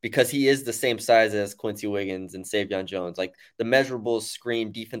 because he is the same size as Quincy Wiggins and Savion Jones. The measurables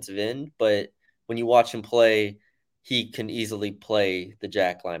scream defensive end, but when you watch him play, he can easily play the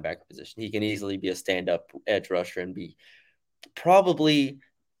Jack linebacker position. He can easily be a stand-up edge rusher and be probably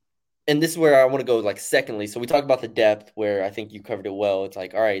 – and this is where I want to go, secondly. So we talk about the depth, where I think you covered it well. It's all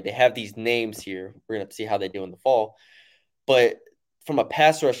right, they have these names here. We're going to see how they do in the fall. But from a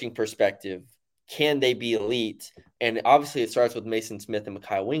pass rushing perspective, can they be elite? And obviously it starts with Mason Smith and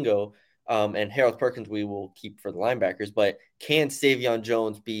Mekhi Wingo, and Harold Perkins we will keep for the linebackers. But can Savion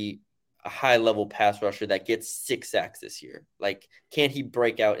Jones be a high-level pass rusher that gets 6 sacks this year? Can he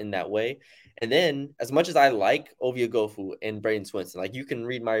break out in that way? And then, as much as I like Ovie Ogofu and Braden Swinson, you can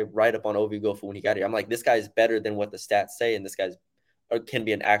read my write-up on Ovie Ogofu when he got here. I'm this guy's better than what the stats say, and this guy's can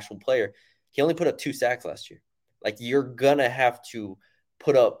be an actual player. He only put up 2 sacks last year. You're going to have to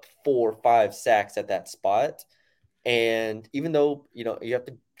put up 4 or 5 sacks at that spot. And even though, you have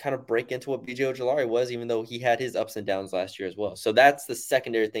to kind of break into what B.J. Ojulari was, even though he had his ups and downs last year as well. So that's the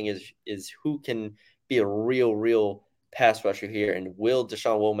secondary thing is who can be a real pass rusher here, and will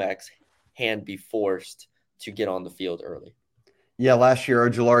Deshaun Womack's hand be forced to get on the field early? Yeah, last year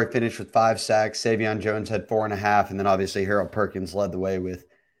Ojulari finished with 5 sacks. Savion Jones had 4.5, and then obviously Harold Perkins led the way with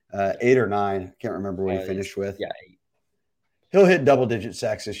 8 or 9. Can't remember what he finished with. Yeah, 8. He'll hit double-digit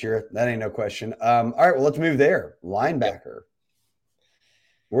sacks this year. That ain't no question. All right, well, let's move there. Linebacker. Yep.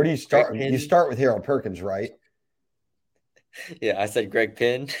 Where do you start? You start with Harold Perkins, right? Yeah, I said Greg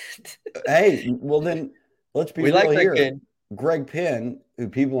Penn. Hey, well then let's be real here. Penn. Greg Penn, who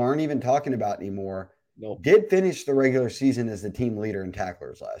people aren't even talking about anymore, nope, did finish the regular season as the team leader in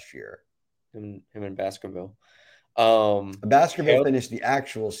tacklers last year. Him in Baskerville. Baskerville finished the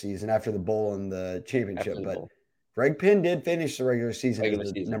actual season after the bowl and the championship, but Greg Penn did finish the regular season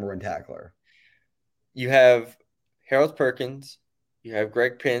as the number 1 tackler. You have Harold Perkins, you have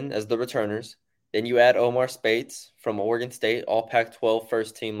Greg Penn as the returners. Then you add Omar Spates from Oregon State, all Pac-12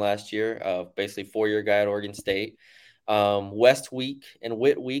 first team last year, basically 4-year guy at Oregon State. West Week and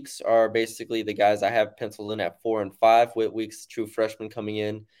Whit Weeks are basically the guys I have penciled in at 4 and 5. Whit Weeks, true freshman coming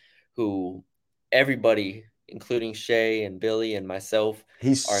in, who everybody, including Shay and Billy and myself,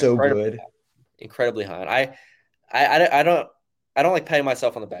 he's so good, incredibly high. I don't like patting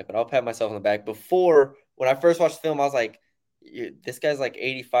myself on the back, but I'll pat myself on the back. Before, when I first watched the film, I was like, this guy's like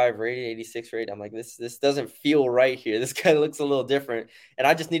 85 rated, 86 rated. I'm like, this doesn't feel right here. This guy looks a little different. And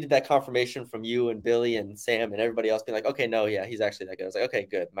I just needed that confirmation from you and Billy and Sam and everybody else being like, okay, no, yeah, he's actually that good. I was like, okay,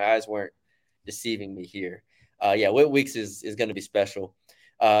 good. My eyes weren't deceiving me here. Yeah, Whit Weeks is going to be special.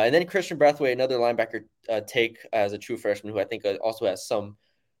 And then Christian Brathwaite, another linebacker take as a true freshman who I think also has some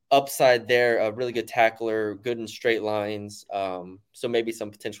upside there. A really good tackler, good in straight lines. So maybe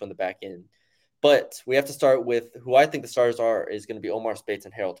some potential in the back end. But we have to start with who I think the starters is going to be Omar Speights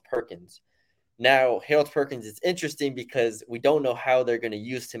and Harold Perkins. Now, Harold Perkins is interesting because we don't know how they're going to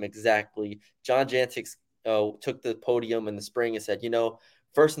use him exactly. John Jantix took the podium in the spring and said,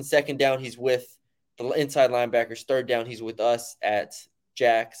 first and second down, he's with the inside linebackers. Third down, he's with us at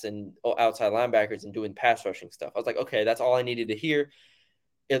jacks and outside linebackers and doing pass rushing stuff. I was like, okay, that's all I needed to hear.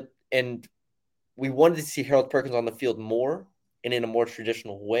 And we wanted to see Harold Perkins on the field more and in a more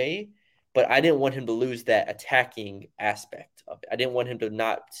traditional way. But I didn't want him to lose that attacking aspect of it. I didn't want him to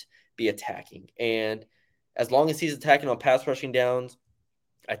not be attacking. And as long as he's attacking on pass rushing downs,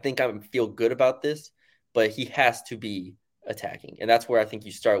 I think I feel good about this. But he has to be attacking, and that's where I think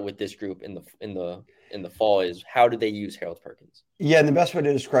you start with this group in the fall. Is how do they use Harold Perkins? Yeah, and the best way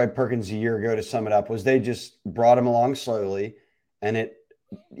to describe Perkins a year ago, to sum it up, was they just brought him along slowly, and it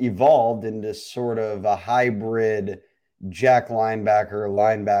evolved into sort of a hybrid jack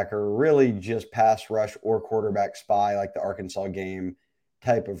linebacker, really just pass rush or quarterback spy, like the Arkansas game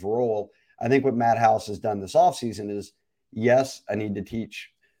type of role. I think what Matt House has done this offseason is, yes, I need to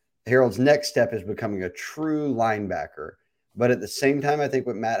teach. Harold's next step is becoming a true linebacker. But at the same time, I think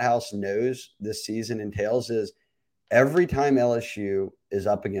what Matt House knows this season entails is every time LSU is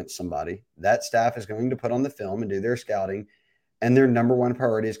up against somebody, that staff is going to put on the film and do their scouting. And their number one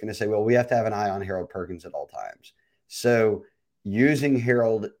priority is going to say, well, we have to have an eye on Harold Perkins at all times. So using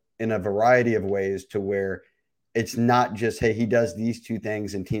Harold in a variety of ways to where it's not just, hey, he does these two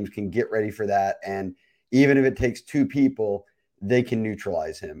things and teams can get ready for that. And even if it takes two people, they can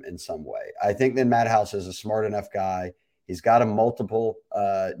neutralize him in some way. I think that Matt House is a smart enough guy. He's got a multiple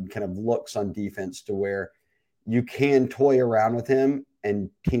kind of looks on defense to where you can toy around with him and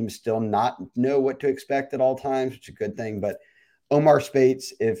teams still not know what to expect at all times, which is a good thing. But Omar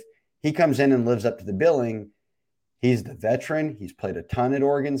Speights, if he comes in and lives up to the billing, he's the veteran. He's played a ton at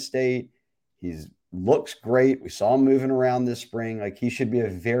Oregon State. He's looks great. We saw him moving around this spring. Like, he should be a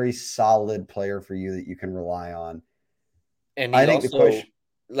very solid player for you that you can rely on. And I think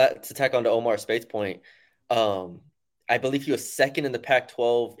to tack on to Omar Speights' point, I believe he was second in the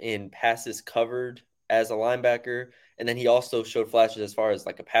Pac-12 in passes covered as a linebacker. And then he also showed flashes as far as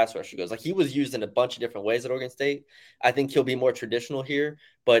like a pass rusher goes. Like, he was used in a bunch of different ways at Oregon State. I think he'll be more traditional here,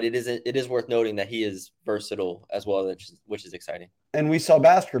 but it is worth noting that he is versatile as well, which is exciting. And we saw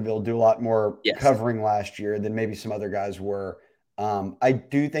Baskerville do a lot more covering last year than maybe some other guys were. I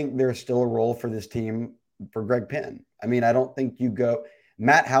do think there's still a role for this team for Greg Penn. I mean, I don't think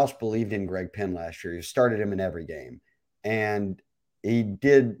Matt House believed in Greg Penn last year. He started him in every game, and he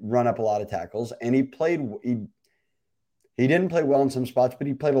did run up a lot of tackles, and he didn't play well in some spots, but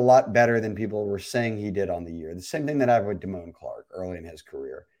he played a lot better than people were saying he did on the year. The same thing that I have with Damone Clark early in his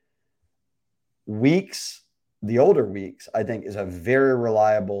career. Weeks, the older Weeks, I think, is a very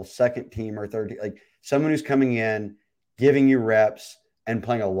reliable second team or third team, like someone who's coming in, giving you reps, and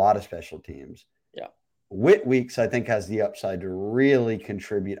playing a lot of special teams. Yeah. Whit Weeks, I think, has the upside to really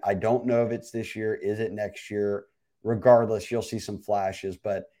contribute. I don't know if it's this year. Is it next year? Regardless, you'll see some flashes,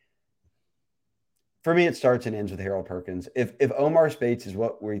 but for me, it starts and ends with Harold Perkins. If Omar Speights is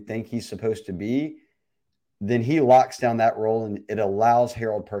what we think he's supposed to be, then he locks down that role, and it allows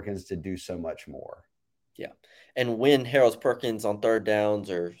Harold Perkins to do so much more. Yeah. And when Harold Perkins on third downs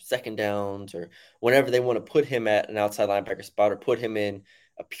or second downs or whenever they want to put him at an outside linebacker spot or put him in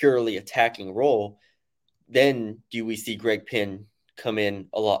a purely attacking role, then do we see Greg Penn come in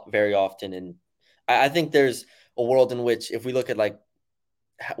very often? And I think there's a world in which if we look at like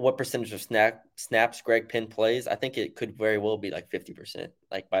what percentage of snaps Greg Penn plays, I think it could very well be like 50%,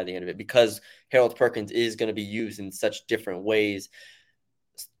 like by the end of it, because Harold Perkins is going to be used in such different ways.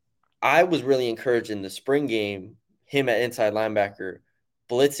 I was really encouraged in the spring game, him at inside linebacker,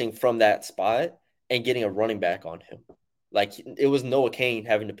 blitzing from that spot and getting a running back on him. Like, it was Noah Cain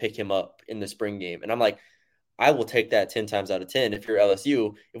having to pick him up in the spring game. And I'm like, I will take that 10 times out of 10 if you're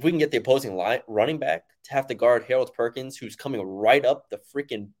LSU. If we can get the opposing running back to have to guard Harold Perkins, who's coming right up the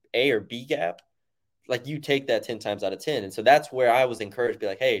freaking A or B gap, like, you take that 10 times out of 10. And so that's where I was encouraged to be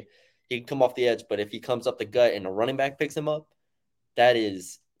like, hey, he can come off the edge, but if he comes up the gut and a running back picks him up, that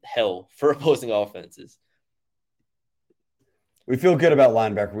is hell for opposing offenses. We feel good about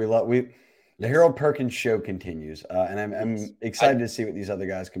linebacker. The Harold Perkins show continues, and I'm Yes. excited to see what these other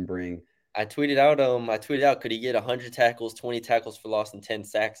guys can bring. I tweeted out, could he get 100 tackles, 20 tackles for loss, and 10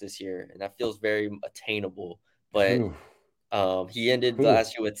 sacks this year? And that feels very attainable. But Whew. he ended the Whew.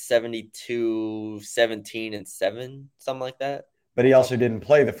 last year with 72, 17, and 7, something like that. But he also didn't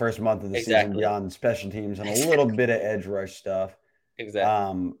play the first month of the season Exactly. beyond special teams and a little bit of edge rush stuff.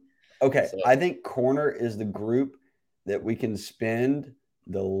 Exactly. Okay, So, I think corner is the group that we can spend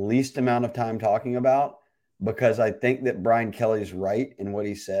the least amount of time talking about, because I think that Brian Kelly's right in what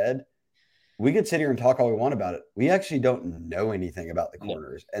he said. We could sit here and talk all we want about it. We actually don't know anything about the no.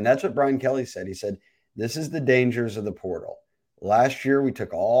 corners. And that's what Brian Kelly said. He said, this is the dangers of the portal. Last year, we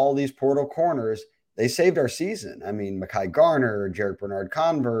took all these portal corners. They saved our season. I mean, Mekhi Garner, Jarek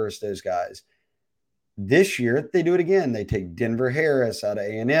Bernard-Converse, those guys. This year, they do it again. They take Denver Harris out of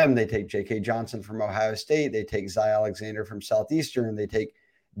A&M. They take J.K. Johnson from Ohio State. They take Zy Alexander from Southeastern. They take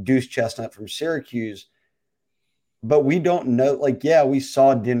Deuce Chestnut from Syracuse. But we don't know. Like, yeah, we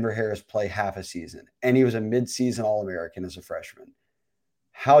saw Denver Harris play half a season, and he was a midseason All-American as a freshman.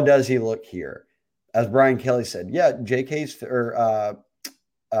 How does he look here? As Brian Kelly said, yeah, Zy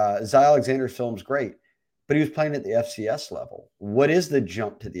Alexander's film's great, but he was playing at the FCS level. What is the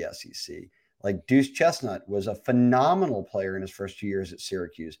jump to the SEC? Like, Deuce Chestnut was a phenomenal player in his first 2 years at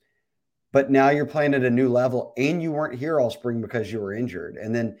Syracuse, but now you're playing at a new level, and you weren't here all spring because you were injured.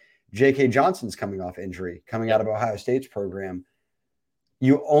 And then J.K. Johnson's coming off injury, coming out of Ohio State's program.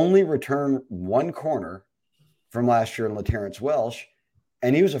 You only return one corner from last year in LaTerrence Welsh,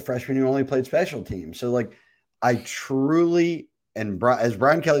 and he was a freshman who only played special teams. So, like, I truly, and as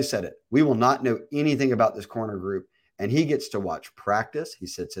Brian Kelly said it, we will not know anything about this corner group, and he gets to watch practice. He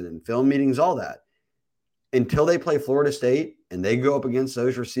sits in film meetings, all that. Until they play Florida State and they go up against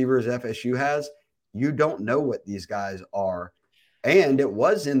those receivers FSU has, you don't know what these guys are. And it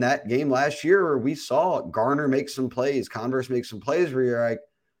was in that game last year where we saw Garner make some plays, Converse make some plays where you're like,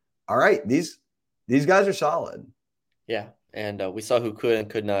 all right, these guys are solid. Yeah, and we saw who could and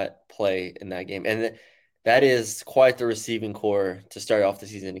could not play in that game. And that is quite the receiving core to start off the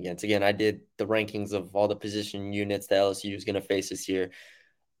season against. Again, I did the rankings of all the position units that LSU is going to face this year.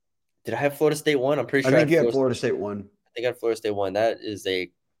 Did I have Florida State 1? I'm pretty sure I think you had Florida State 1. I think I had Florida State 1.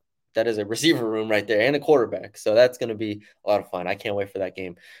 That is a receiver room right there and a quarterback. So that's going to be a lot of fun. I can't wait for that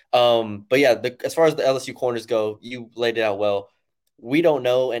game. But yeah, as far as the LSU corners go, you laid it out well. We don't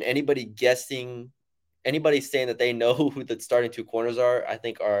know, and anybody saying that they know who the starting two corners are, I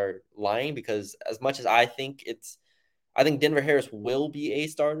think are lying, because as much as I think Denver Harris will be a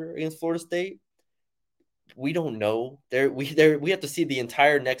starter against Florida State, we don't know. We have to see the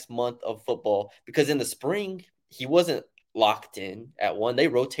entire next month of football, because in the spring he wasn't locked in at one. They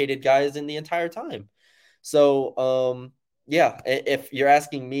rotated guys in the entire time. So yeah, if you're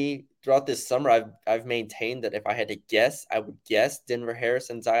asking me, throughout this summer, I've maintained that if I had to guess, I would guess Denver Harris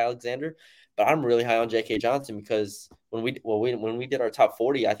and Zy Alexander. But I'm really high on J.K. Johnson, because when we did our top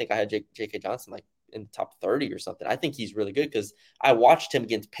 40, I think I had J.K. Johnson like in the top 30 or something. I think he's really good, because I watched him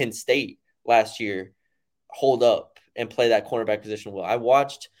against Penn State last year hold up and play that cornerback position well. I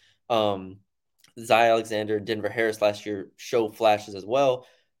watched Zy Alexander, Denver Harris last year show flashes as well.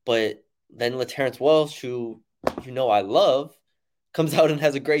 But then LaTerrence Welsh, who I love, comes out and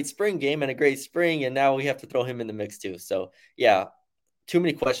has a great spring game and a great spring, and now we have to throw him in the mix too. So yeah, too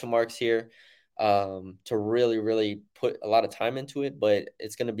many question marks here to really, really put a lot of time into it, but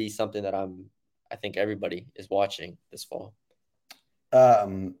it's going to be something that I think everybody is watching this fall.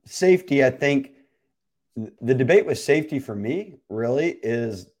 Safety, I think the debate with safety for me really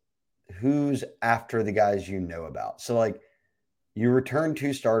is who's after the guys you know about. So, like, you return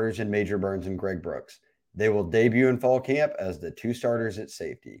two starters in Major Burns and Greg Brooks. They will debut in fall camp as the two starters at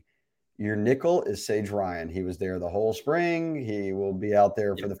safety. Your nickel is Sage Ryan. He was there the whole spring. He will be out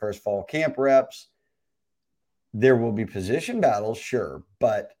there for the first fall camp reps. There will be position battles, sure,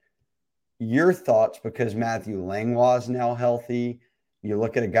 but your thoughts, because Matthew Langlois is now healthy. You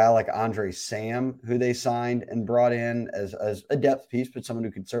look at a guy like Andre Sam, who they signed and brought in as a depth piece, but someone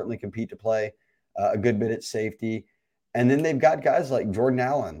who could certainly compete to play a good bit at safety. And then they've got guys like Jordan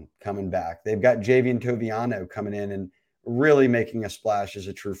Allen coming back. They've got Javian Toviano coming in and really making a splash as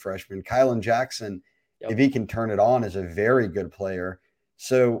a true freshman. Kylan Jackson, if he can turn it on, is a very good player.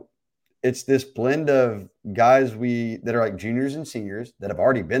 So it's this blend of guys that are like juniors and seniors that have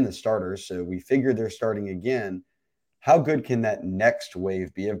already been the starters. So we figure they're starting again. How good can that next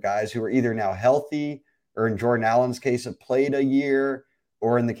wave be of guys who are either now healthy, or in Jordan Allen's case have played a year,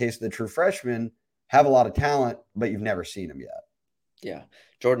 or in the case of the true freshman, have a lot of talent, but you've never seen him yet? Yeah.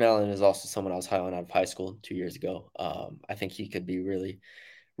 Jordan Allen is also someone I was high on out of high school 2 years ago. I think he could be really,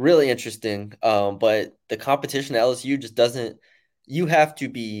 really interesting. But the competition at LSU just doesn't. You have to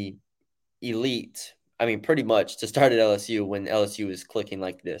be elite. I mean, pretty much to start at LSU when LSU is clicking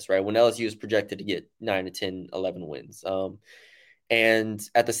like this, right? When LSU is projected to get 9 to 10, 11 wins. And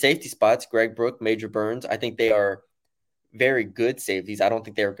at the safety spots, Greg Brook, Major Burns, I think they are very good safeties. I don't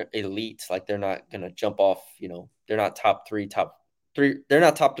think they're elite. Like they're not going to jump off, they're not top three. They're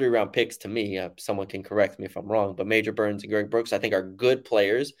not top 3 round picks to me. Someone can correct me if I'm wrong, but Major Burns and Greg Brooks, I think are good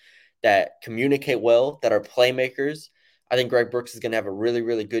players that communicate well, that are playmakers. I think Greg Brooks is going to have a really,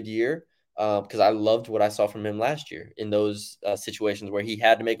 really good year because I loved what I saw from him last year in those situations where he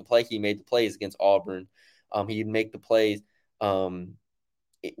had to make a play. He made the plays against Auburn. He'd make the plays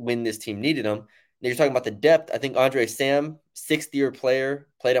when this team needed him. Now you're talking about the depth. I think Andre Sam, 6th-year player,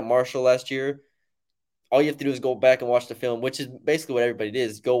 played at Marshall last year. All you have to do is go back and watch the film, which is basically what everybody did,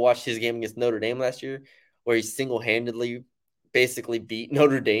 is go watch his game against Notre Dame last year, where he single-handedly basically beat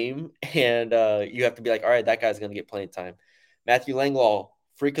Notre Dame. And you have to be like, all right, that guy's going to get playing time. Matthew Langlaw,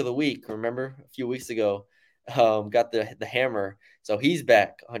 freak of the week, remember a few weeks ago, got the hammer. So he's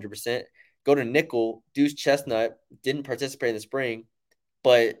back 100%. Go to nickel. Deuce Chestnut didn't participate in the spring,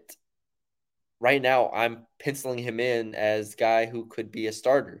 but right now I'm penciling him in as guy who could be a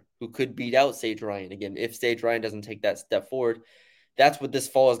starter, who could beat out Sage Ryan. Again, if Sage Ryan doesn't take that step forward, that's what this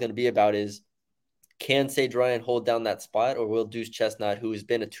fall is going to be about, is can Sage Ryan hold down that spot, or will Deuce Chestnut, who has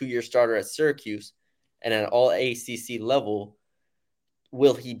been a 2-year starter at Syracuse and at an all ACC level,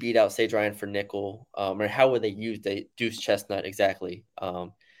 will he beat out Sage Ryan for nickel? Or how would they use Deuce Chestnut exactly?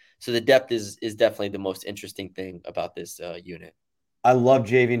 So the depth is definitely the most interesting thing about this unit. I love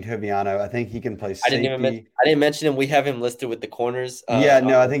Javian Toviano. I think he can play safety. I didn't mention him. We have him listed with the corners.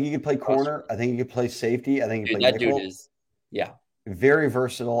 I think he could play corner. I think he could play safety. I think he could play nickel. Dude is, yeah. Very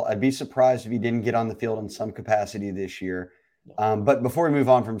versatile. I'd be surprised if he didn't get on the field in some capacity this year. But before we move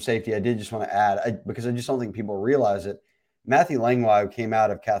on from safety, I did just want to add, because I just don't think people realize it, Matthew Langlois, who came out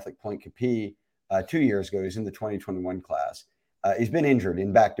of Catholic Point Capee 2 years ago, he's in the 2021 class. He's been injured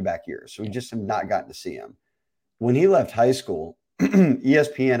in back-to-back years, so we just have not gotten to see him. When he left high school,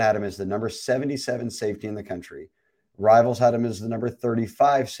 ESPN had him as the number 77 safety in the country. Rivals had him as the number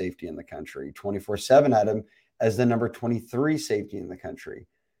 35 safety in the country. 24/7 had him as the number 23 safety in the country.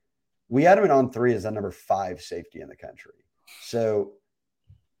 We had him in On 3 as the number 5 safety in the country. So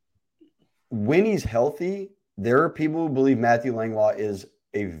when he's healthy, there are people who believe Matthew Langlois is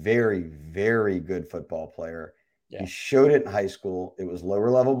a very, very good football player. Yeah. He showed it in high school. It was lower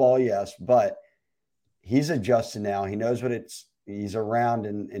level ball, yes, but he's adjusted now. He knows what he's around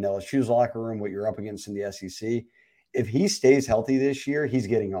in LSU's locker room, what you're up against in the SEC. If he stays healthy this year, he's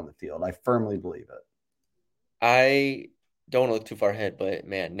getting on the field. I firmly believe it. I don't want to look too far ahead, but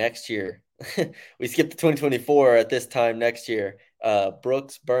man, next year, we skip to 2024 at this time next year.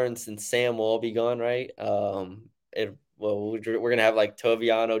 Brooks, Burns, and Sam will all be gone, right? We're going to have like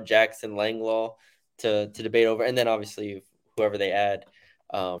Toviano, Jackson, Langlaw to debate over. And then obviously whoever they add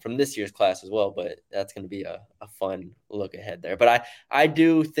from this year's class as well. But that's going to be a fun look ahead there. But I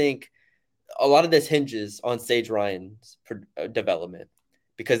do think a lot of this hinges on Sage Ryan's development,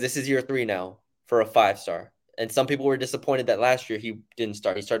 because this is year 3 now for a 5-star. And some people were disappointed that last year he didn't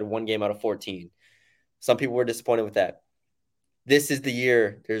start. He started 1 game out of 14. Some people were disappointed with that. This is the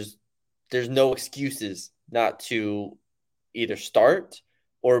year. There's no excuses not to either start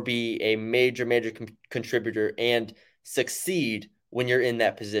or be a major contributor and succeed when you're in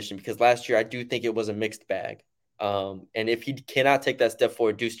that position. Because last year I do think it was a mixed bag. And if he cannot take that step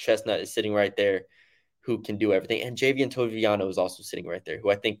forward, Deuce Chestnut is sitting right there who can do everything. And Javian Toviano is also sitting right there, who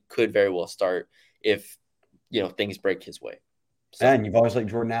I think could very well start if things break his way. So, and you've always liked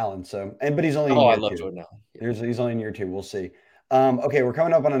Jordan Allen. But he's only in year 2. I love Jordan Allen. Yeah. He's only in year 2. We'll see. Okay, we're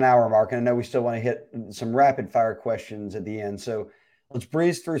coming up on an hour mark, and I know we still want to hit some rapid fire questions at the end. So let's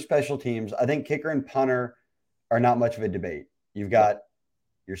breeze through special teams. I think kicker and punter are not much of a debate. You've got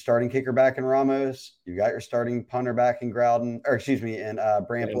your starting kicker back in Ramos. You've got your starting punter back in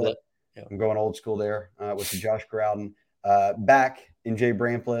Bramblett. Yeah. I'm going old school there with the Josh Groudon. Back in Jay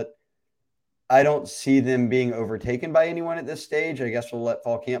Bramblett. I don't see them being overtaken by anyone at this stage. I guess we'll let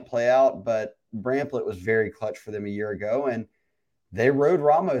fall camp play out, but Bramblett was very clutch for them a year ago, and they rode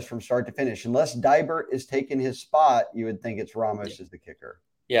Ramos from start to finish. Unless Dybert is taking his spot, you would think it's Ramos as the kicker.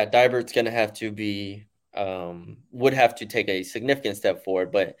 Yeah, Dybert's going to have to be would have to take a significant step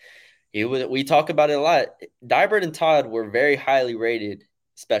forward, but we talk about it a lot. Dybert and Todd were very highly rated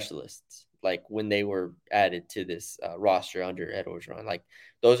specialists, like when they were added to this roster under Ed Orgeron. Like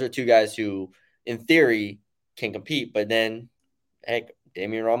those are 2 guys who, in theory, can compete, but then, heck,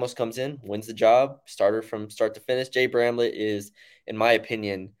 Damian Ramos comes in, wins the job, starter from start to finish. Jay Bramlett is, in my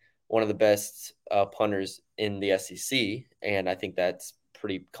opinion, one of the best punters in the SEC, and I think that's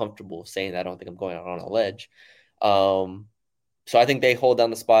pretty comfortable saying that. I don't think I'm going out on a ledge. So I think they hold down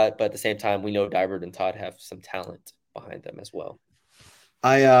the spot, but at the same time, we know Dybert and Todd have some talent behind them as well.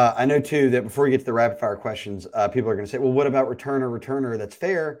 I know too that before we get to the rapid fire questions, people are going to say, well, what about returner? That's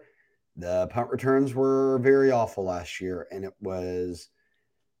fair. The punt returns were very awful last year, and it was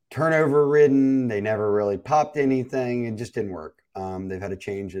turnover ridden. They never really popped anything. It just didn't work. They've had a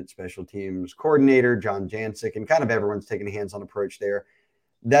change at special teams coordinator, John Jancic, and kind of everyone's taking a hands-on approach there.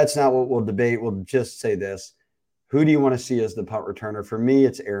 That's not what we'll debate. We'll just say this. Who do you want to see as the punt returner? For me,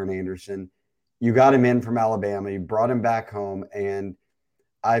 it's Aaron Anderson. You got him in from Alabama. You brought him back home, and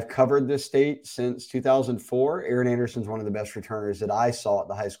I've covered this state since 2004. Aaron Anderson's one of the best returners that I saw at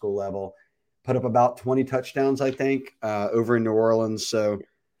the high school level. Put up about 20 touchdowns, I think, over in New Orleans. So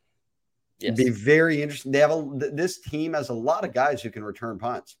it'd be very interesting. They have this team has a lot of guys who can return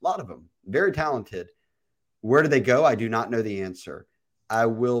punts. A lot of them. Very talented. Where do they go? I do not know the answer. I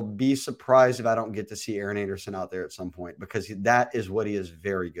will be surprised if I don't get to see Aaron Anderson out there at some point because that is what he is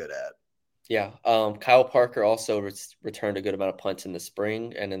very good at. Yeah. Kyle Parker also returned a good amount of punts in the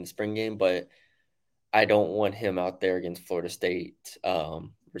spring and in the spring game, but I don't want him out there against Florida State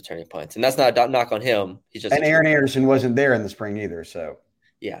returning punts. And that's not a knock on him. He's just Aaron Anderson wasn't there in the spring either. So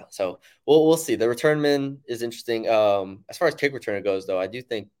yeah. So we'll see. The return man is interesting. As far as kick returner goes, though, I do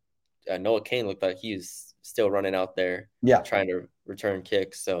think Noah Cain looked like he's still running out there trying to return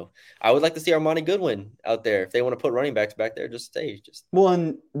kicks. So I would like to see Armani Goodwin out there. If they want to put running backs back there, just stay. Well,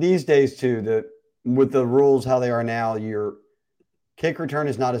 and these days too, with the rules how they are now, your kick return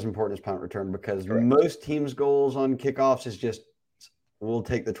is not as important as punt return because most teams' goals on kickoffs is just we'll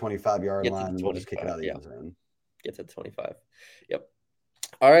take the 25-yard line and we'll just kick it out of the end zone. Get to the 25. Yep.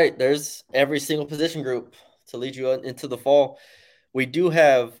 All right. There's every single position group to lead you into the fall. We do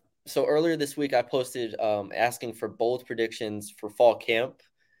have. So earlier this week, I posted asking for bold predictions for fall camp,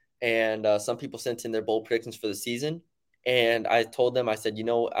 and some people sent in their bold predictions for the season. And I told them, I said,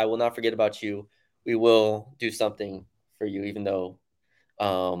 I will not forget about you. We will do something for you, even though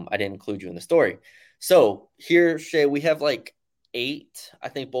I didn't include you in the story. So here, Shay, we have like 8, I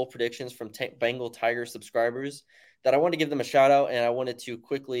think, bold predictions from Bengal Tiger subscribers that I want to give them a shout out, and I wanted to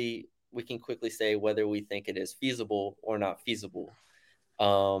we can quickly say whether we think it is feasible or not feasible.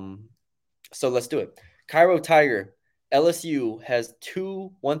 So let's do it. Cairo Tiger, LSU has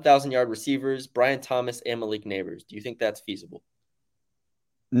 2 1,000-yard receivers, Brian Thomas and Malik Neighbors. Do you think that's feasible?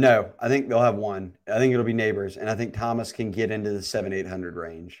 No, I think they'll have one. I think it'll be Neighbors, and I think Thomas can get into the 700-800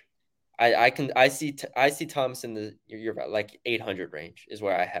 range. I see Thomas in the you're about like 800 range is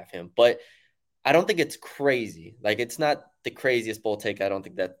where I have him, but I don't think it's crazy. Like it's not the craziest bold take. I don't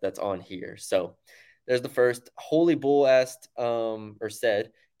think that's on here. So. There's the first. Holy Bull asked or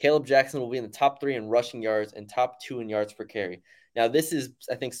said, Caleb Jackson will be in the top 3 in rushing yards and top 2 in yards per carry. Now, this is,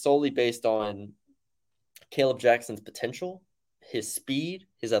 I think, solely based on Caleb Jackson's potential, his speed,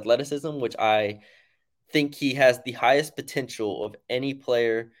 his athleticism, which I think he has the highest potential of any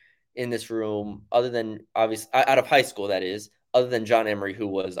player in this room other than, obviously, out of high school, that is, other than John Emery, who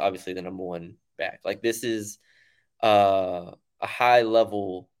was obviously the number 1 back. Like, this is a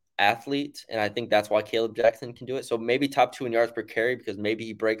high-level athlete, and I think that's why Caleb Jackson can do it. So maybe top 2 in yards per carry because maybe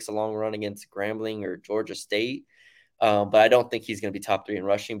he breaks a long run against Grambling or Georgia State. But I don't think he's going to be top 3 in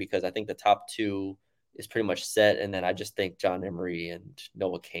rushing because I think the top 2 is pretty much set. And then I just think John Emery and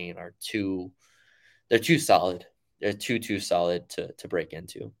Noah Cain are too solid. They're too solid to break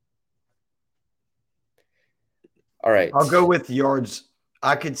into. All right. I'll go with yards.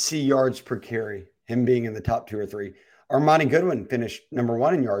 I could see yards per carry, him being in the top 2 or 3. Armani Goodwin finished number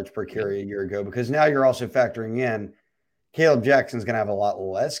 1 in yards per carry a year ago because now you're also factoring in Caleb Jackson's going to have a lot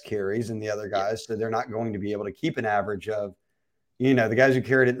less carries than the other guys. So they're not going to be able to keep an average of, the guys who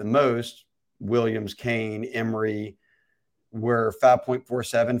carried it the most, Williams, Cain, Emery, were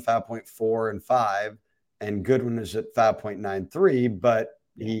 5.47, 5.4, and 5. And Goodwin is at 5.93, but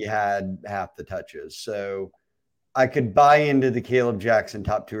he had half the touches. So I could buy into the Caleb Jackson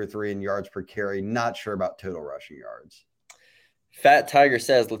top 2 or 3 in yards per carry. Not sure about total rushing yards. Fat Tiger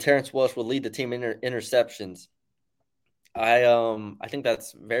says LaTerrence Welsh will lead the team in interceptions. I think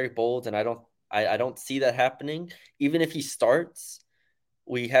that's very bold, and I don't see that happening. Even if he starts,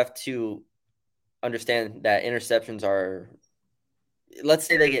 we have to understand that interceptions are. Let's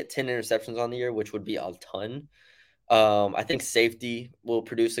say they get 10 interceptions on the year, which would be a ton. I think safety will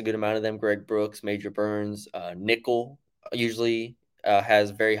produce a good amount of them. Greg Brooks, Major Burns, nickel usually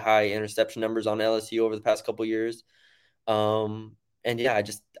has very high interception numbers on LSU over the past couple years. And yeah,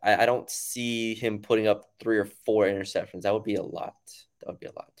 I don't see him putting up 3 or 4 interceptions. That would be a lot.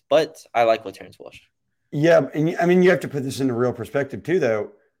 But I like Terrence Walsh. Yeah, and I mean, you have to put this into real perspective too,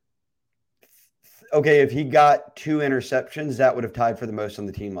 though. Okay, if he got 2 interceptions, that would have tied for the most on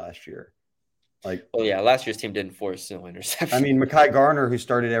the team last year. Like, well, yeah, last year's team didn't force no interception. I mean, Mekhi Garner, who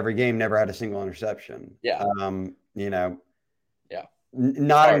started every game, never had a single interception. Yeah. Yeah.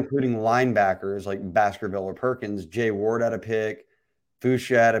 Not including linebackers like Baskerville or Perkins. Jay Ward had a pick.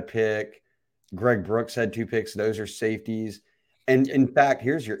 Fuchsia had a pick. Greg Brooks had 2 picks. Those are safeties. And in fact,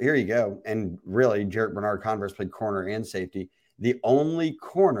 here you go. And really, Jarrett Bernard-Converse played corner and safety. The only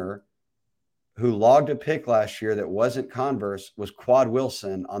corner who logged a pick last year that wasn't Converse was Quad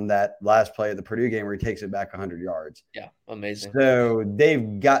Wilson on that last play of the Purdue game where he takes it back 100 yards. Yeah, amazing. So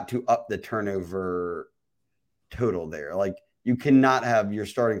they've got to up the turnover total there. Like, you cannot have your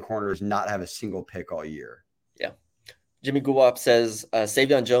starting corners not have a single pick all year. Yeah. Jimmy Guwap says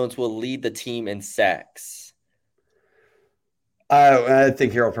Savion Jones will lead the team in sacks. I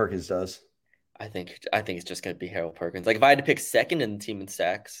think Harold Perkins does. I think it's just going to be Harold Perkins. Like, if I had to pick second in the team in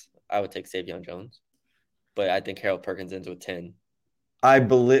sacks, I would take Savion Jones. But I think Harold Perkins ends with 10. I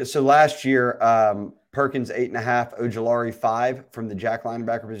believe so. Last year, Perkins 8.5, Ojulari 5 from the jack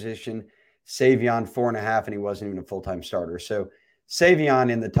linebacker position, Savion 4.5, and he wasn't even a full-time starter. So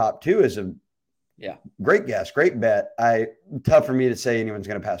Savion in the top 2 is a great guess, great bet. Tough for me to say anyone's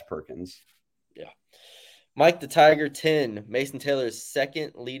going to pass Perkins. Yeah. Mike the Tiger 10, Mason Taylor's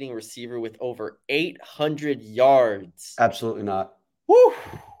second leading receiver with over 800 yards. Absolutely not. Woo!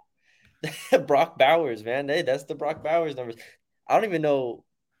 Brock Bowers, man. Hey, that's the Brock Bowers numbers. I don't even know.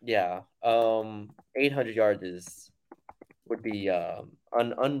 Yeah. 800 yards would be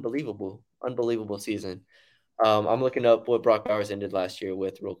unbelievable season. I'm looking up what Brock Bowers ended last year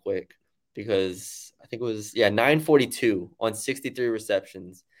with real quick because I think it was 942 on 63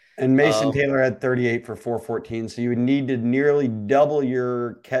 receptions. And Mason Taylor had 38 for 414. So you would need to nearly double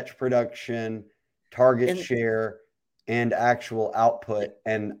your catch production, target share, and actual output.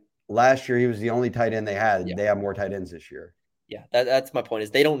 And last year, he was the only tight end they had. Yeah. They have more tight ends this year. Yeah, that's my point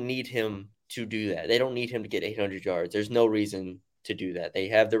is they don't need him to do that. They don't need him to get 800 yards. There's no reason to do that. They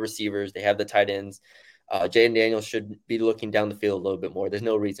have the receivers. They have the tight ends. Jaden Daniels should be looking down the field a little bit more. There's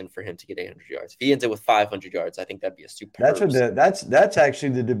no reason for him to get 800 yards. If he ends it with 500 yards, I think that'd be a superb. That's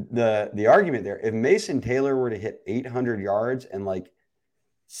actually the argument there. If Mason Taylor were to hit 800 yards and like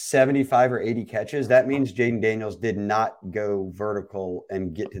 75 or 80 catches, that means Jaden Daniels did not go vertical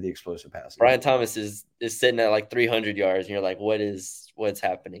and get to the explosive passing. Brian Thomas is sitting at like 300 yards, and you're like, what's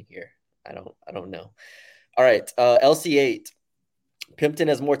happening here? I don't know. All right, LC8. Pimpton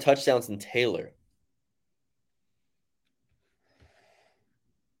has more touchdowns than Taylor.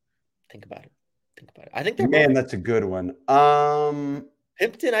 Think about it. I think that's a good one.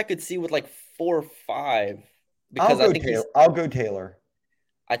 Pimpton, I could see with like 4 or 5. Because I'll go Taylor.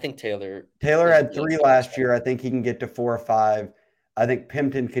 I think Taylor had 3 last year. I think he can get to 4 or 5. I think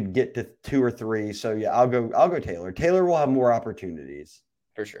Pimpton could get to 2 or 3. So yeah, I'll go Taylor. Taylor will have more opportunities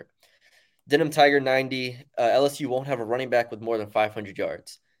for sure. Denim Tiger 90. LSU won't have a running back with more than 500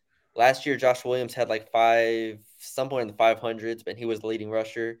 yards. Last year, Josh Williams had like 5, somewhere in the 500s, but he was the leading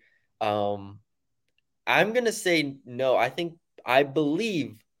rusher. I'm gonna say no. I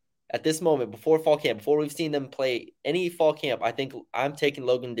believe. At this moment, before fall camp, before we've seen them play any fall camp, I think I'm taking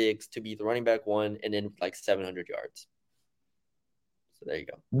Logan Diggs to be the running back 1 and then like 700 yards. So there you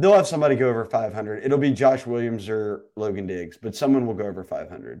go. They'll have somebody go over 500. It'll be Josh Williams or Logan Diggs, but someone will go over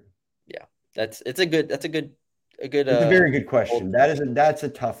 500. Yeah, it's a very good question. That's a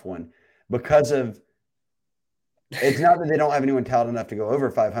tough one because of. It's not that they don't have anyone talented enough to go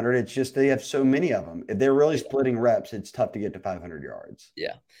over 500. It's just they have so many of them. If they're really splitting reps, it's tough to get to 500 yards.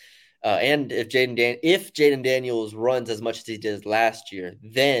 Yeah. And if Jaden Daniels runs as much as he did last year,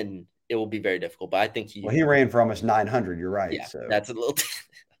 then it will be very difficult. But I think he ran for almost 900. You're right. Yeah, so that's a little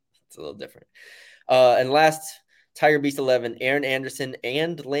different. And last, Tiger Beast 11, Aaron Anderson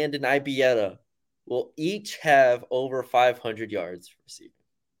and Landon Ibieta will each have over 500 yards receiving.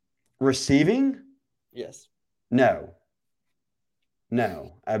 Receiving? Yes. No,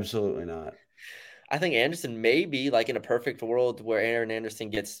 absolutely not. I think Anderson may be like in a perfect world where Aaron Anderson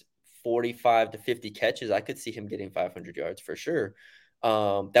gets 45 to 50 catches. I could see him getting 500 yards for sure.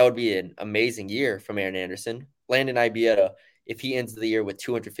 That would be an amazing year from Aaron Anderson. Landon Ibieta, if he ends the year with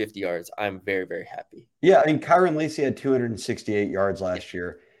 250 yards, I'm very, very happy. Yeah, I mean, Kyron Lacey had 268 yards last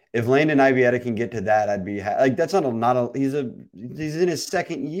year. If Landon Ibieta can get to that, I'd be like, that's he's in his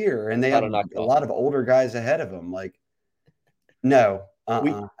second year and they have a lot of older guys ahead of him. Like, no,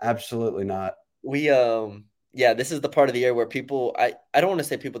 absolutely not. We yeah, this is the part of the year where people, I don't want to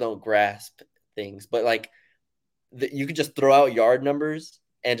say people don't grasp things, but like you could just throw out yard numbers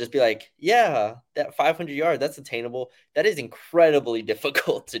and just be like, yeah, that 500 yards, that's attainable. That is incredibly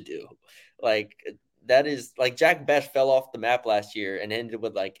difficult to do. Like that is like Jack Bech fell off the map last year and ended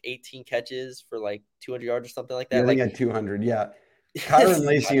with like 18 catches for like 200 yards or something like that. Yeah, I like think at 200. Yeah. Kyron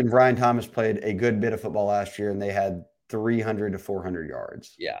Lacey and Brian Thomas played a good bit of football last year, and they had 300 to 400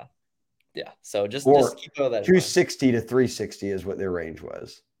 yards. Yeah. Yeah. So just keep all that 260 to 360 is what their range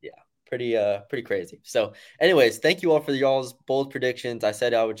was. Yeah. Pretty crazy. So anyways, thank you all for y'all's bold predictions. I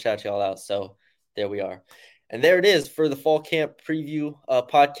said I would shout y'all out. So there we are. And there it is for the Fall Camp Preview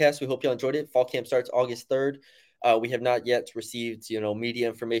podcast. We hope y'all enjoyed it. Fall Camp starts August 3rd. We have not yet received, media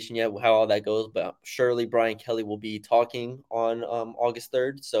information yet, how all that goes, but surely Brian Kelly will be talking on August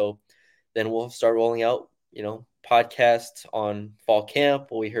 3rd. So then we'll start rolling out, podcasts on Fall Camp.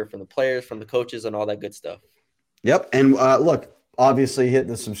 We hear from the players, from the coaches, and all that good stuff. Yep. And look, obviously hit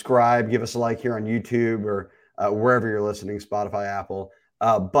the subscribe, give us a like here on YouTube or wherever you're listening, Spotify, Apple.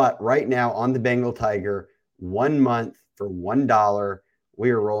 But right now on the Bengal Tiger, 1 month for $1, we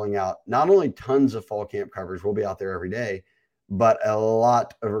are rolling out not only tons of fall camp coverage, we'll be out there every day, but a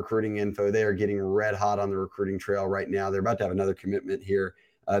lot of recruiting info. They are getting red hot on the recruiting trail right now. They're about to have another commitment here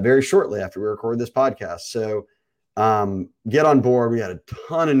very shortly after we record this podcast. So get on board. We had a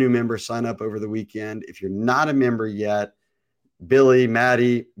ton of new members sign up over the weekend. If you're not a member yet, Billy,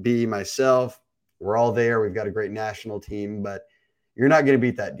 Maddie, B, myself, we're all there. We've got a great national team, but you're not going to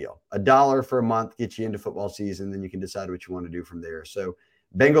beat that deal. $1 for a month gets you into football season. Then you can decide what you want to do from there. So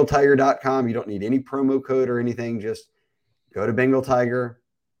BengalTiger.com. You don't need any promo code or anything. Just go to Bengal Tiger,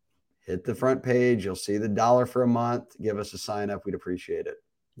 hit the front page. You'll see the $1 for a month. Give us a sign up. We'd appreciate it.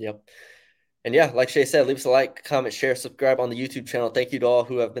 Yep. And yeah, like Shay said, leave us a like, comment, share, subscribe on the YouTube channel. Thank you to all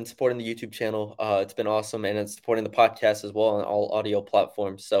who have been supporting the YouTube channel. It's been awesome. And it's supporting the podcast as well on all audio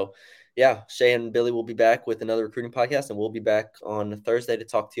platforms. So yeah, Shay and Billy will be back with another recruiting podcast, and we'll be back on Thursday to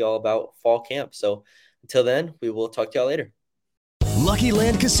talk to y'all about fall camp. So until then, we will talk to y'all later. Lucky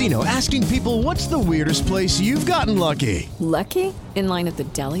Land Casino, asking people, what's the weirdest place you've gotten lucky? Lucky? In line at the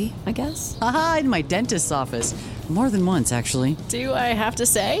deli, I guess? Aha, in my dentist's office. More than once, actually. Do I have to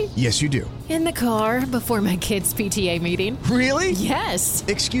say? Yes, you do. In the car before my kids' PTA meeting. Really? Yes.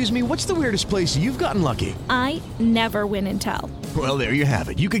 Excuse me, what's the weirdest place you've gotten lucky? I never win and tell. Well, there you have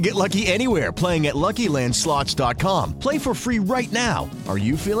it. You can get lucky anywhere, playing at LuckyLandSlots.com. Play for free right now. Are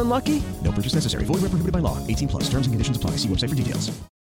you feeling lucky? No purchase necessary. Void where prohibited by law. 18+. Terms and conditions apply. See website for details.